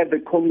looking at the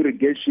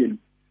congregation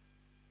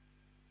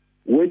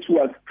which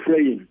was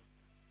praying.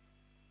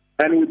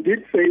 And we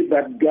did say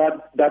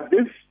that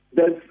this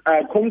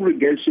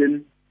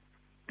congregation,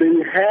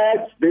 they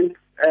had this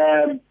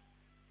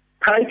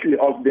title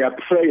of their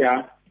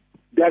prayer.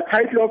 The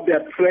title of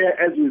their prayer,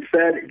 as we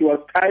said, it was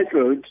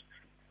titled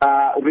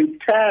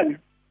 "Return."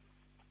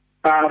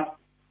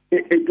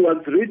 It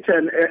was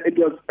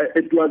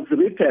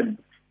written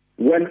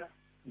when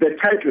the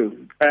title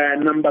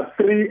number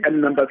 3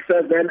 and number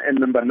 7 and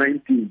number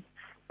 19.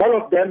 All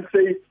of them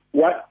say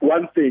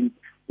one thing: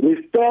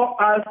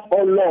 restore us,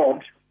 O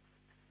Lord,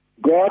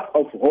 God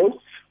of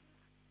hosts,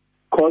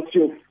 cause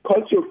your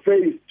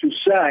face to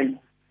shine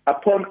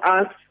upon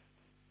us,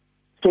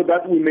 so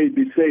that we may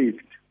be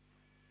saved.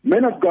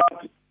 Men of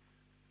God,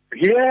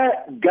 here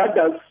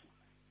gathers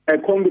a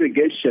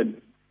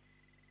congregation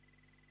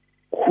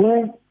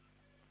who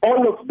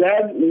all of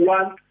them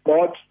want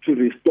God to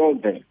restore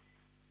them.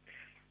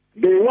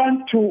 They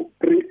want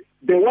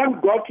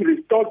God to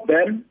restore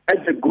them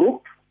as a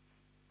group,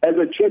 as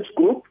a church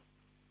group,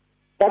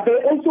 but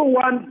they also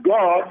want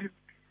God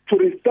to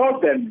restore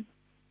them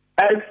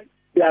as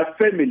their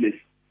families.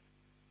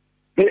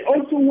 They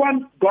also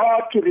want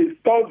God to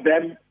restore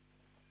them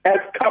as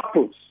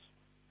couples.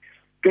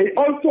 They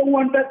also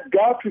wanted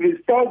God to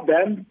restore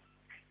them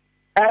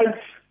as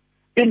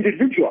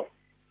individuals.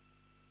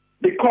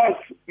 Because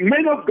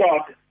men of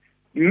God,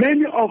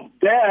 many of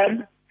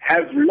them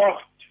have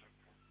lost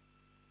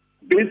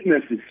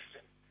businesses.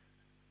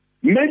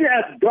 Many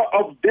of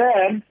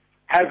them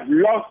have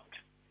lost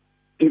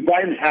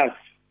divine health.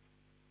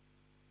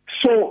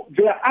 So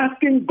they are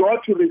asking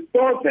God to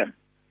restore them.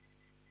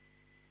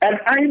 And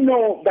I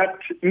know that,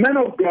 men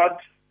of God,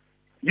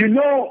 you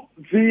know,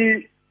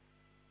 the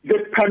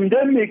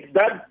pandemic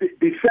that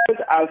befell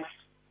us,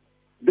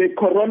 the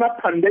corona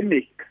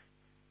pandemic,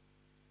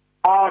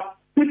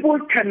 people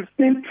can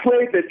still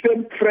pray the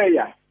same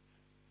prayer.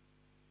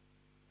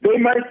 They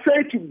might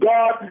say to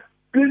God,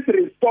 please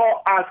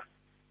restore us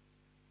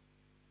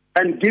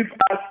and give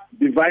us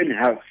divine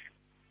health.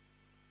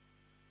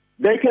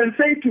 They can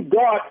say to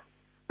God,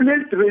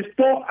 please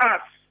restore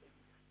us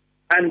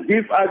and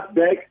give us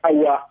back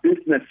our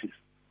businesses.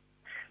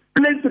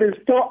 Please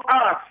restore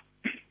us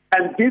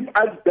and give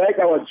us back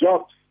our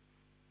jobs,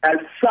 as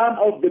some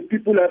of the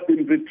people have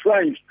been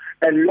retrenched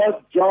and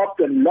lost jobs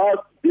and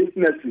lost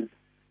businesses.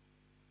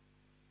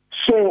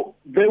 So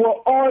they were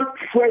all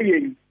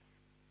praying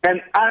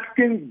and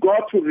asking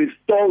God to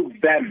restore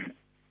them.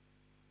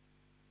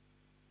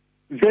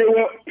 They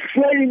were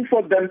praying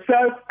for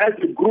themselves as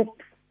a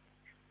group.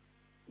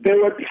 They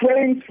were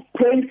praying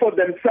for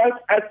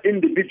themselves as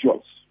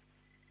individuals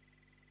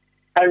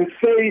and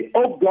say,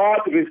 oh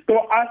God,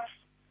 restore us.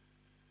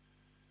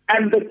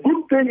 And the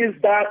good thing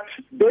is that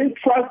they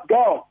trust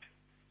God.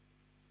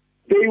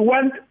 They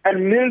went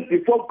and knelt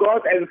before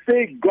God and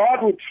say,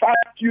 God will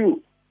trust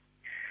you.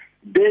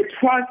 They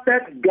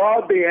trusted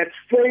God. They had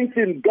faith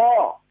in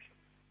God.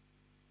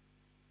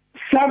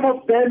 Some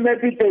of them,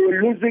 maybe they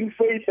were losing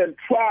faith and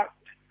trust,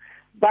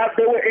 but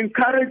they were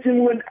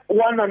encouraging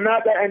one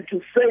another and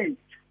to say,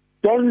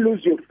 don't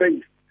lose your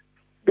faith.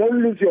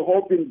 Don't lose your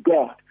hope in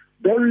God.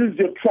 Don't lose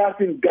your trust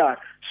in God.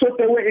 So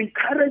they were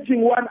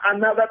encouraging one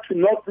another to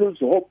not lose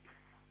hope.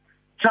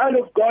 Child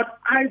of God,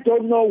 I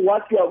don't know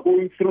what you are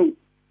going through.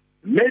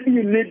 Maybe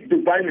you need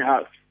divine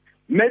health.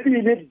 Maybe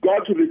you need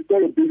God to restore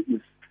your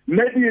business.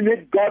 Maybe you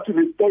need God to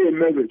restore your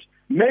marriage.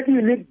 Maybe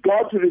you need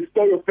God to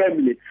restore your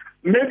family.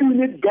 Maybe you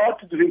need God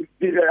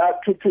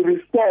to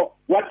restore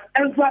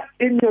whatever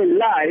in your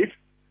life.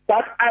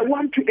 But I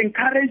want to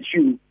encourage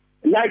you,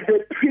 like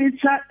the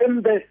preacher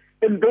in this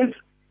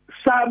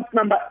Psalm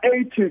number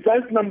 80,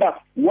 verse number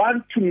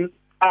 1 to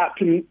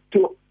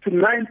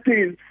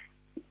 19,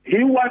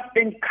 he was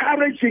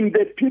encouraging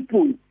the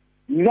people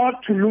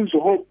not to lose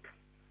hope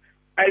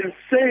and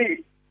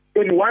say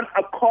in one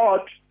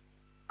accord,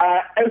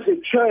 as a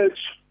church,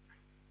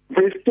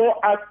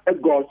 restore us, a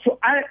God. So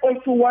I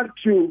also want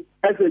you,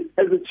 as a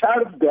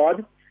child of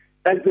God,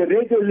 as a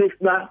radio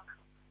listener,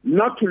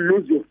 not to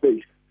lose your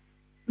faith,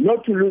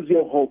 not to lose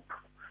your hope,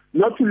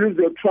 not to lose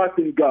your trust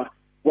in God.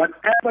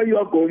 Whatever you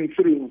are going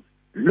through,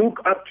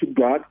 look up to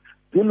God.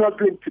 Do not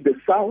look to the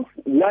south,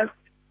 west,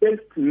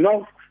 east,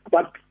 north,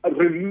 but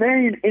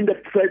remain in the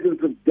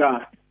presence of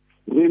God.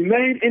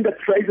 Remain in the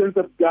presence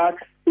of God,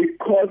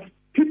 because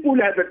people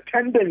have a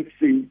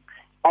tendency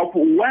of,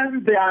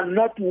 when they are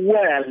not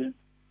well,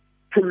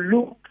 to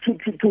look to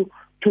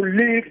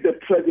leave the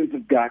presence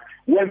of God.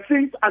 When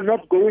things are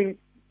not going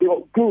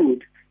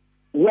good,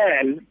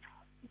 well,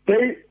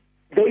 they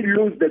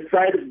lose the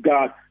sight of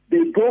God.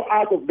 they go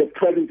out of the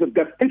presence of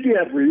God. If you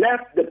have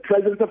left the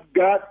presence of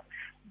God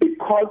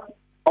because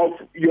of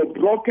your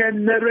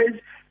broken marriage,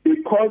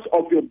 because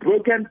of your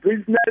broken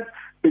business,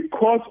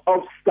 because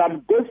of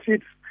some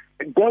gossip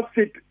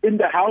in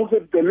the house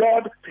of the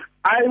Lord,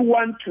 I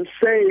want to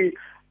say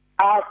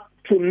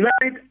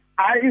tonight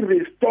I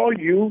restore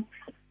you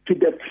to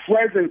the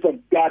presence of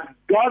God.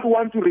 God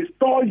wants to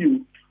restore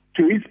you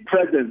to his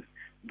presence,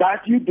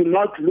 that you do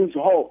not lose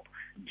hope.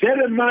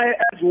 Jeremiah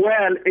as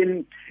well,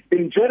 in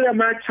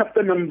Jeremiah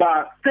chapter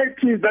number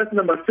 13, verse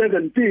number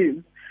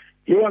 17,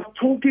 he was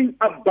talking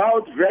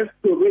about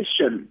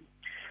restoration.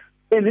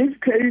 In his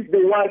case,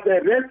 there was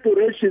a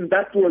restoration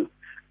that was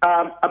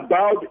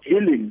about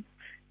healing.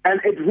 And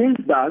it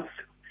reads thus,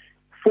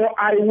 "For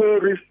I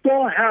will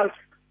restore health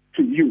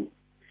to you,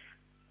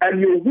 and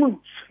your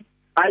wounds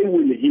I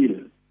will heal,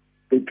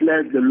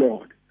 declares the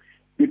Lord.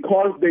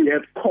 Because they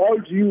have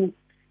called you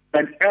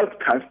an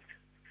outcast,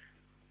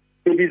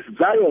 it is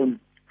Zion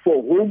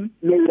for whom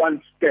no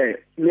one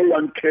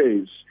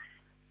cares."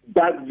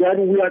 But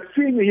then we are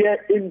seeing here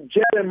in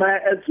Jeremiah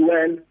as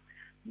well,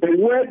 the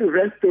word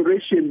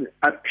restoration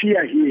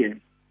appear here.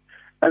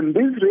 And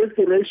this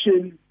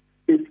restoration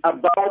is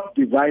about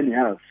divine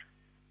health.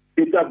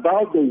 It's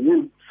about the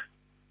wounds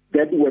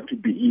that were to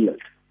be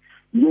healed.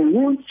 Your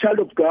wounds, child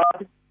of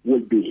God,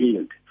 will be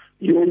healed.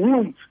 Your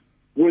wounds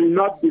will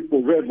not be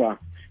forever,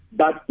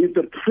 but it's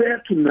a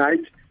prayer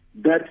tonight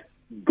that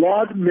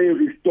God may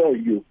restore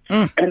you.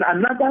 And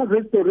another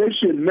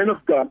restoration, men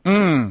of God,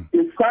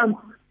 is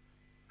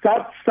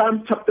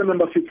Psalm chapter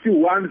number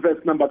 51,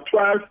 verse number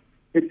 12.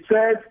 It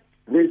says,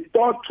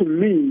 "Restore to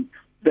me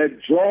the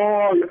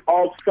joy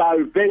of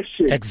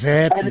salvation."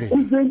 Exactly.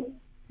 And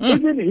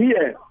even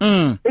here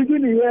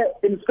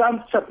in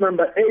Psalm chapter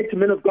number 8,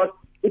 men of God,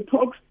 it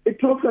talks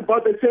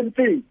about the same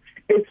thing.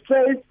 It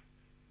says,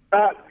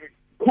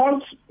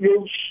 "Cause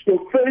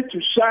your face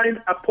to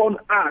shine upon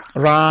us,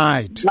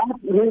 right, that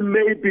we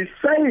may be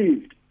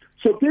saved."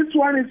 So this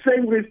one is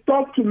saying,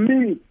 "Restore to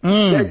me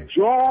the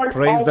joy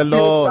Praise of the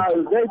Lord.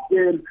 your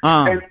salvation,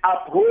 and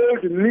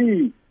uphold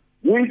me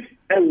with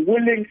a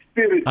willing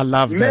spirit." I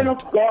love Men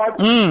that. of God,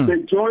 the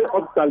joy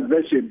of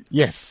salvation.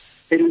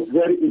 Yes. It is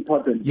very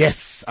important.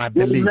 Yes, I You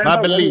believe. remember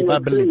I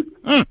believe.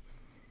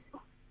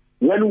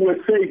 when we were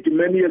saved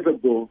many years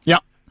ago, Yeah.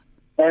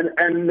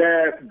 and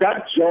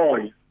that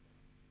joy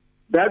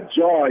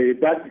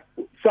that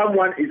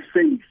someone is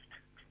saved,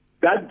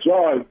 that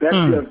joy that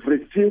you have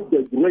received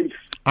the grace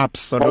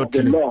Absolutely. of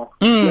the Lord,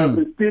 you have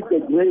received the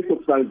grace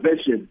of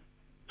salvation.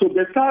 So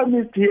the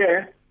psalmist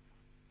here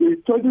is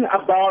talking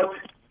about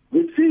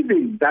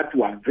receiving that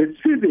one,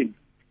 receiving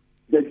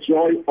the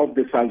joy of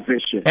the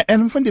salvation.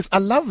 And friends, I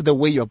love the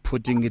way you're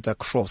putting it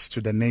across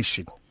to the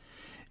nation.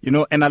 You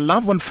know, and I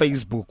love on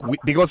Facebook,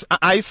 because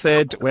I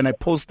said when I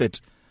posted,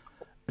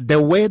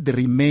 the word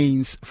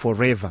remains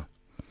forever.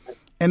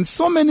 And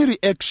so many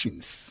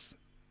reactions,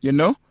 you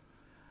know.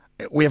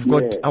 We have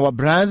got our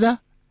brother,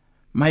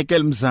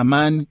 Michael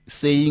Mzamani,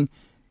 saying,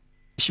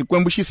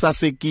 "Shikwembu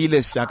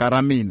shisasekile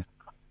shakaramina."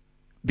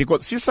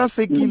 Because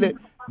shisasekile,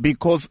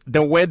 because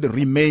the word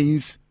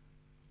remains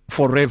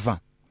forever.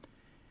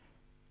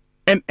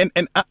 And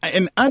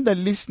other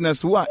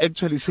listeners who are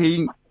actually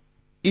saying,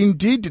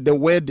 indeed, the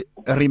word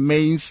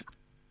remains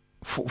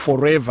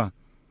forever.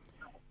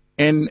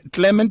 And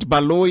Clement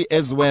Baloy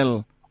as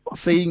well,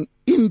 saying,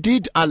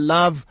 indeed, I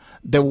love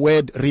the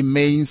word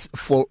remains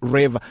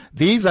forever.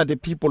 These are the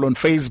people on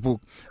Facebook.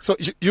 So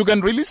you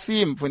can really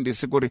see,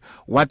 Mfundisi,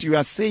 what you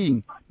are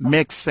saying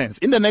makes sense.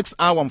 In the next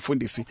hour,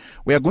 Mfundisi,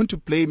 we are going to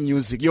play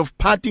music. You're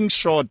parting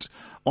short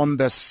on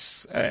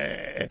this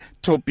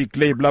topic,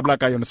 blah, blah,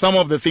 blah, some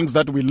of the things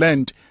that we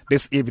learned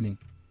this evening.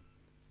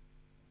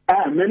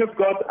 Men of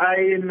God, I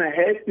am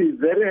happy,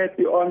 very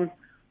happy on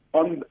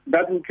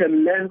that we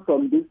can learn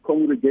from this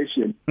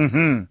congregation.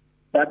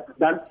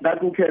 That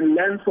we can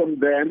learn from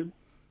them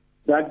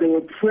that they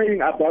were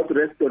praying about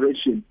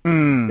restoration.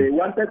 They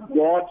wanted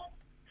God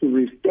to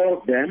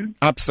restore them.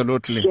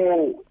 Absolutely.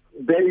 So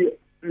they,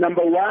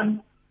 number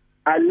one,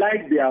 I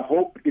like their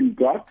hope in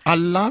God. I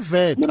love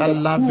it.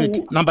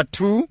 Number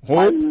two, hope.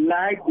 I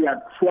like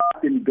their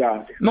trust in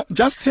God. No,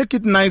 just take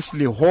it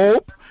nicely.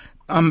 Hope.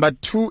 Number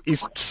two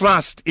is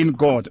trust in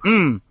God.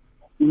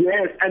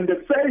 Yes, and the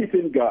faith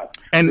in God.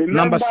 And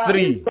remember, number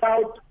three.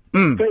 About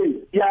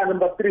faith. Yeah,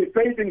 number three,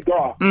 faith in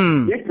God.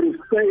 Hebrews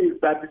says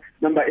that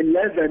number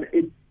 11,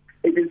 it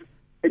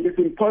is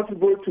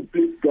impossible to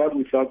please God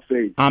without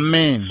faith.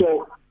 Amen.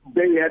 So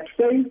they had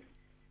faith,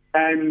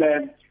 and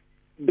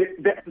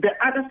the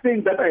other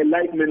thing that I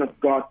like, men of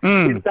God,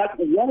 is that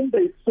when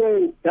they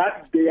saw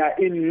that they are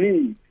in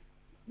need,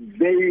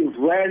 they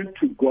ran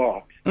to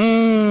God. They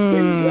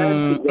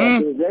ran to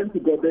God. They ran to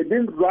God. They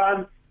didn't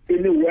run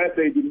anywhere.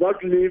 They did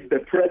not leave the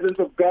presence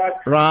of God.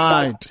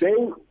 Right. But they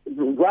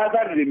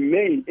rather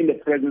remain in the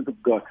presence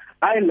of God.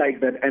 I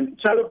like that. And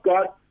child of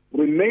God,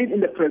 remain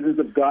in the presence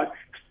of God.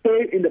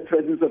 Stay in the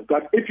presence of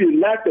God. If you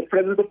lack the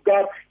presence of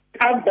God,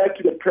 come back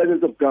to the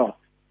presence of God.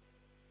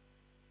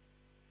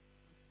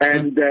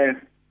 And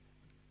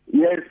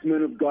yes,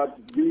 men of God,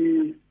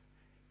 be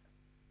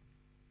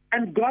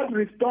And God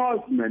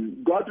restores,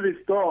 man. God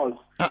restores.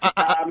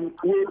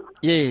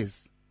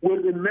 Yes.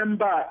 We'll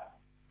remember,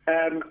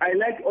 I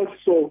like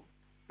also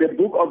the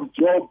book of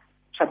Job,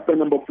 chapter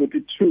number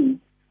 42.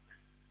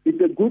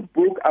 It's a good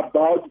book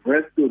about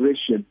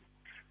restoration.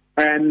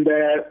 And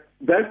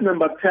verse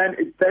number 10,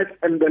 it says,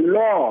 and the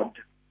Lord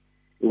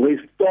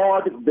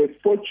restored the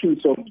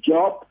fortunes of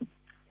Job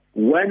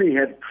when he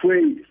had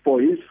prayed for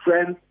his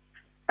friends,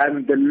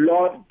 and the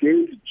Lord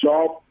gave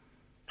Job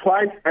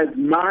twice as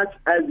much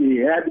as he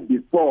had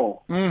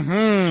before.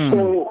 Mm-hmm.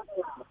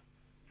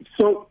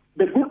 So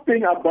the good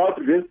thing about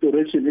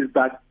restoration is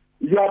that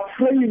you are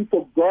praying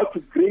for God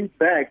to bring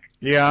back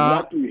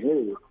what we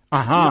had.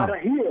 But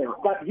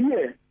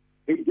here,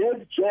 he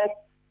gave Job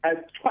as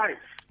twice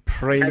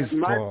Praise as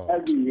much God.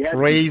 as he had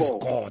Praise before.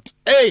 God.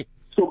 Hey!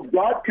 So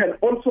God can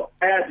also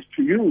add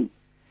to you.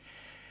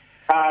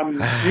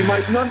 You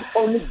might not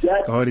only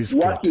get God is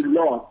what good. you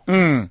lost,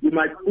 you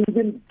might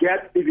even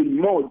get even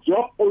more.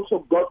 Job also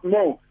got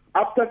more.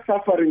 After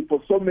suffering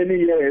for so many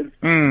years,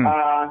 we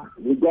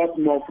got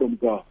more from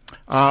God.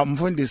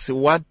 Mfundisi,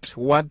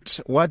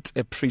 what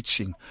a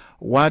preaching,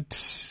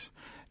 what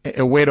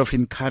a word of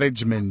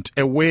encouragement,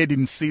 a word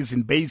in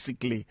season,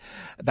 basically,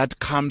 that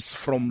comes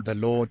from the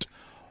Lord.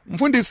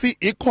 Mfundisi,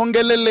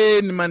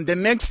 ikhongeleleni man, the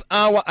next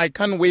hour, I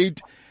can't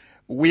wait.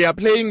 We are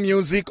playing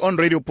music on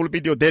Radio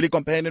Pulpit, your daily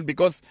companion,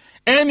 because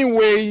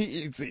anyway,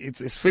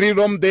 it's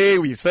Freedom Day.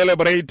 We're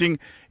celebrating.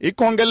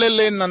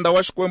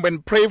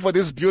 And pray for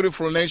this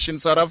beautiful nation,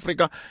 South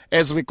Africa,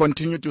 as we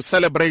continue to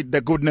celebrate the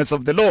goodness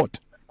of the Lord.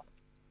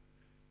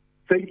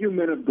 Thank you,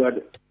 man of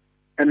God.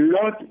 And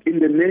Lord, in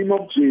the name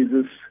of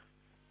Jesus,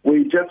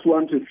 we just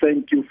want to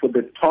thank you for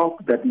the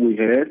talk that we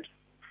had.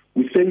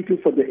 We thank you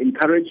for the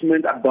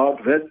encouragement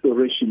about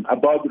restoration,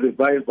 about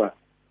revival,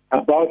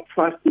 about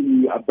trusting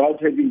you,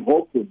 about having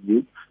hope in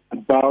you,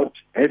 about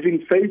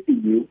having faith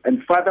in you.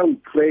 And Father, we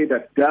pray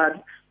that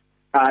God,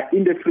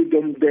 in the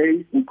Freedom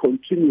Day, we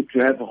continue to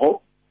have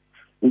hope,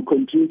 we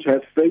continue to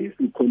have faith,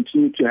 we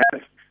continue to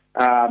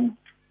have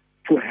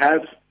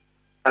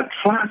a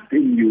trust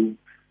in you.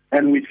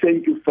 And we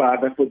thank you,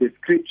 Father, for the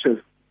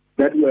scriptures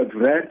that we have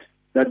read,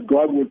 that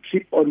God will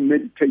keep on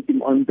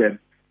meditating on them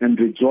and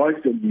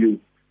rejoice in you.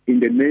 In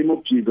the name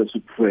of Jesus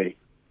we pray.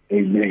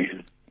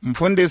 Amen.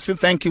 Mfundisi,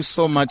 thank you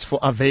so much for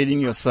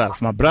availing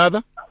yourself, my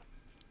brother.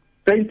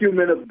 Thank you,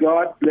 man of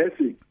God.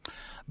 Blessings.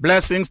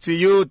 Blessings to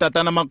you,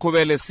 Tatana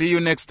Makubele. See you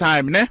next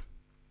time, ne?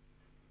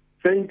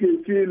 Thank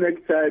you. See you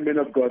next time, man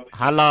of God.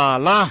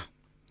 Halala.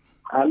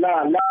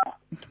 Allah.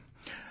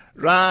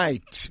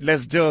 Right,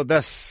 let's do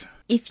this.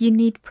 If you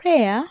need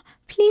prayer,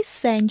 please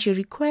send your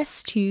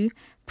request to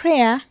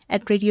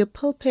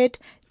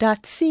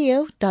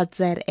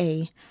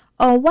prayer@radiopulpit.co.za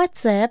or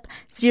WhatsApp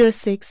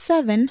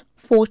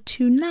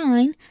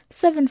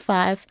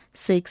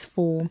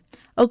 067-429-7564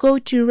 or go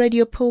to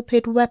Radio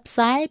Pulpit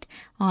website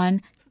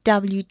on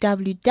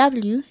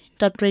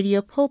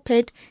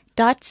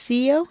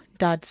www.radiopulpit.co.za.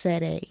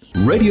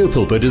 Radio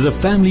Pulpit is a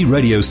family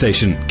radio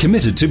station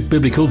committed to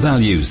biblical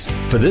values.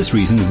 For this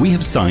reason, we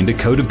have signed a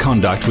code of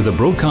conduct with the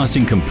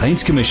Broadcasting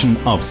Complaints Commission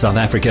of South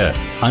Africa.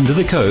 Under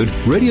the code,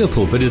 Radio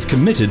Pulpit is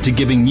committed to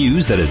giving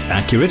news that is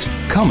accurate,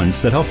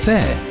 comments that are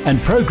fair,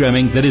 and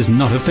programming that is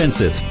not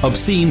offensive,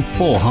 obscene,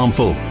 or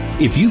harmful.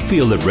 If you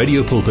feel that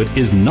Radio Pulpit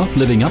is not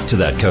living up to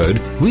that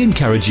code, we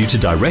encourage you to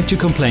direct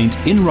your complaint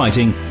in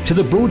writing to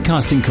the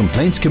Broadcasting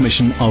Complaints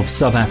Commission of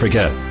South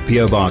Africa,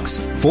 PO Box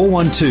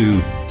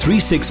 412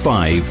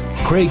 365,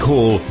 Craig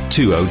Hall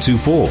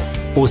 2024,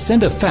 or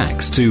send a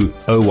fax to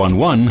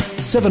 011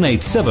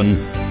 787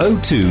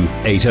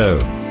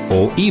 0280,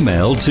 or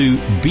email to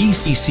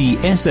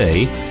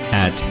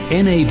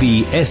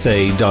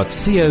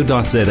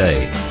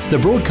bccsa@nabsa.co.za. The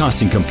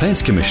Broadcasting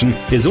Complaints Commission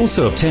is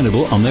also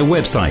obtainable on their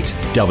website,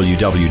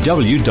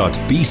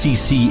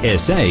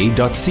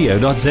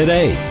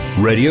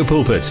 www.bccsa.co.za. Radio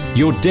Pulpit,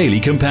 your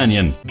daily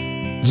companion.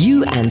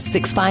 You and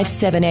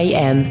 657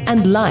 AM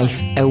and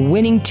life, a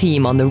winning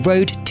team on the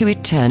road to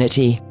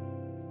eternity.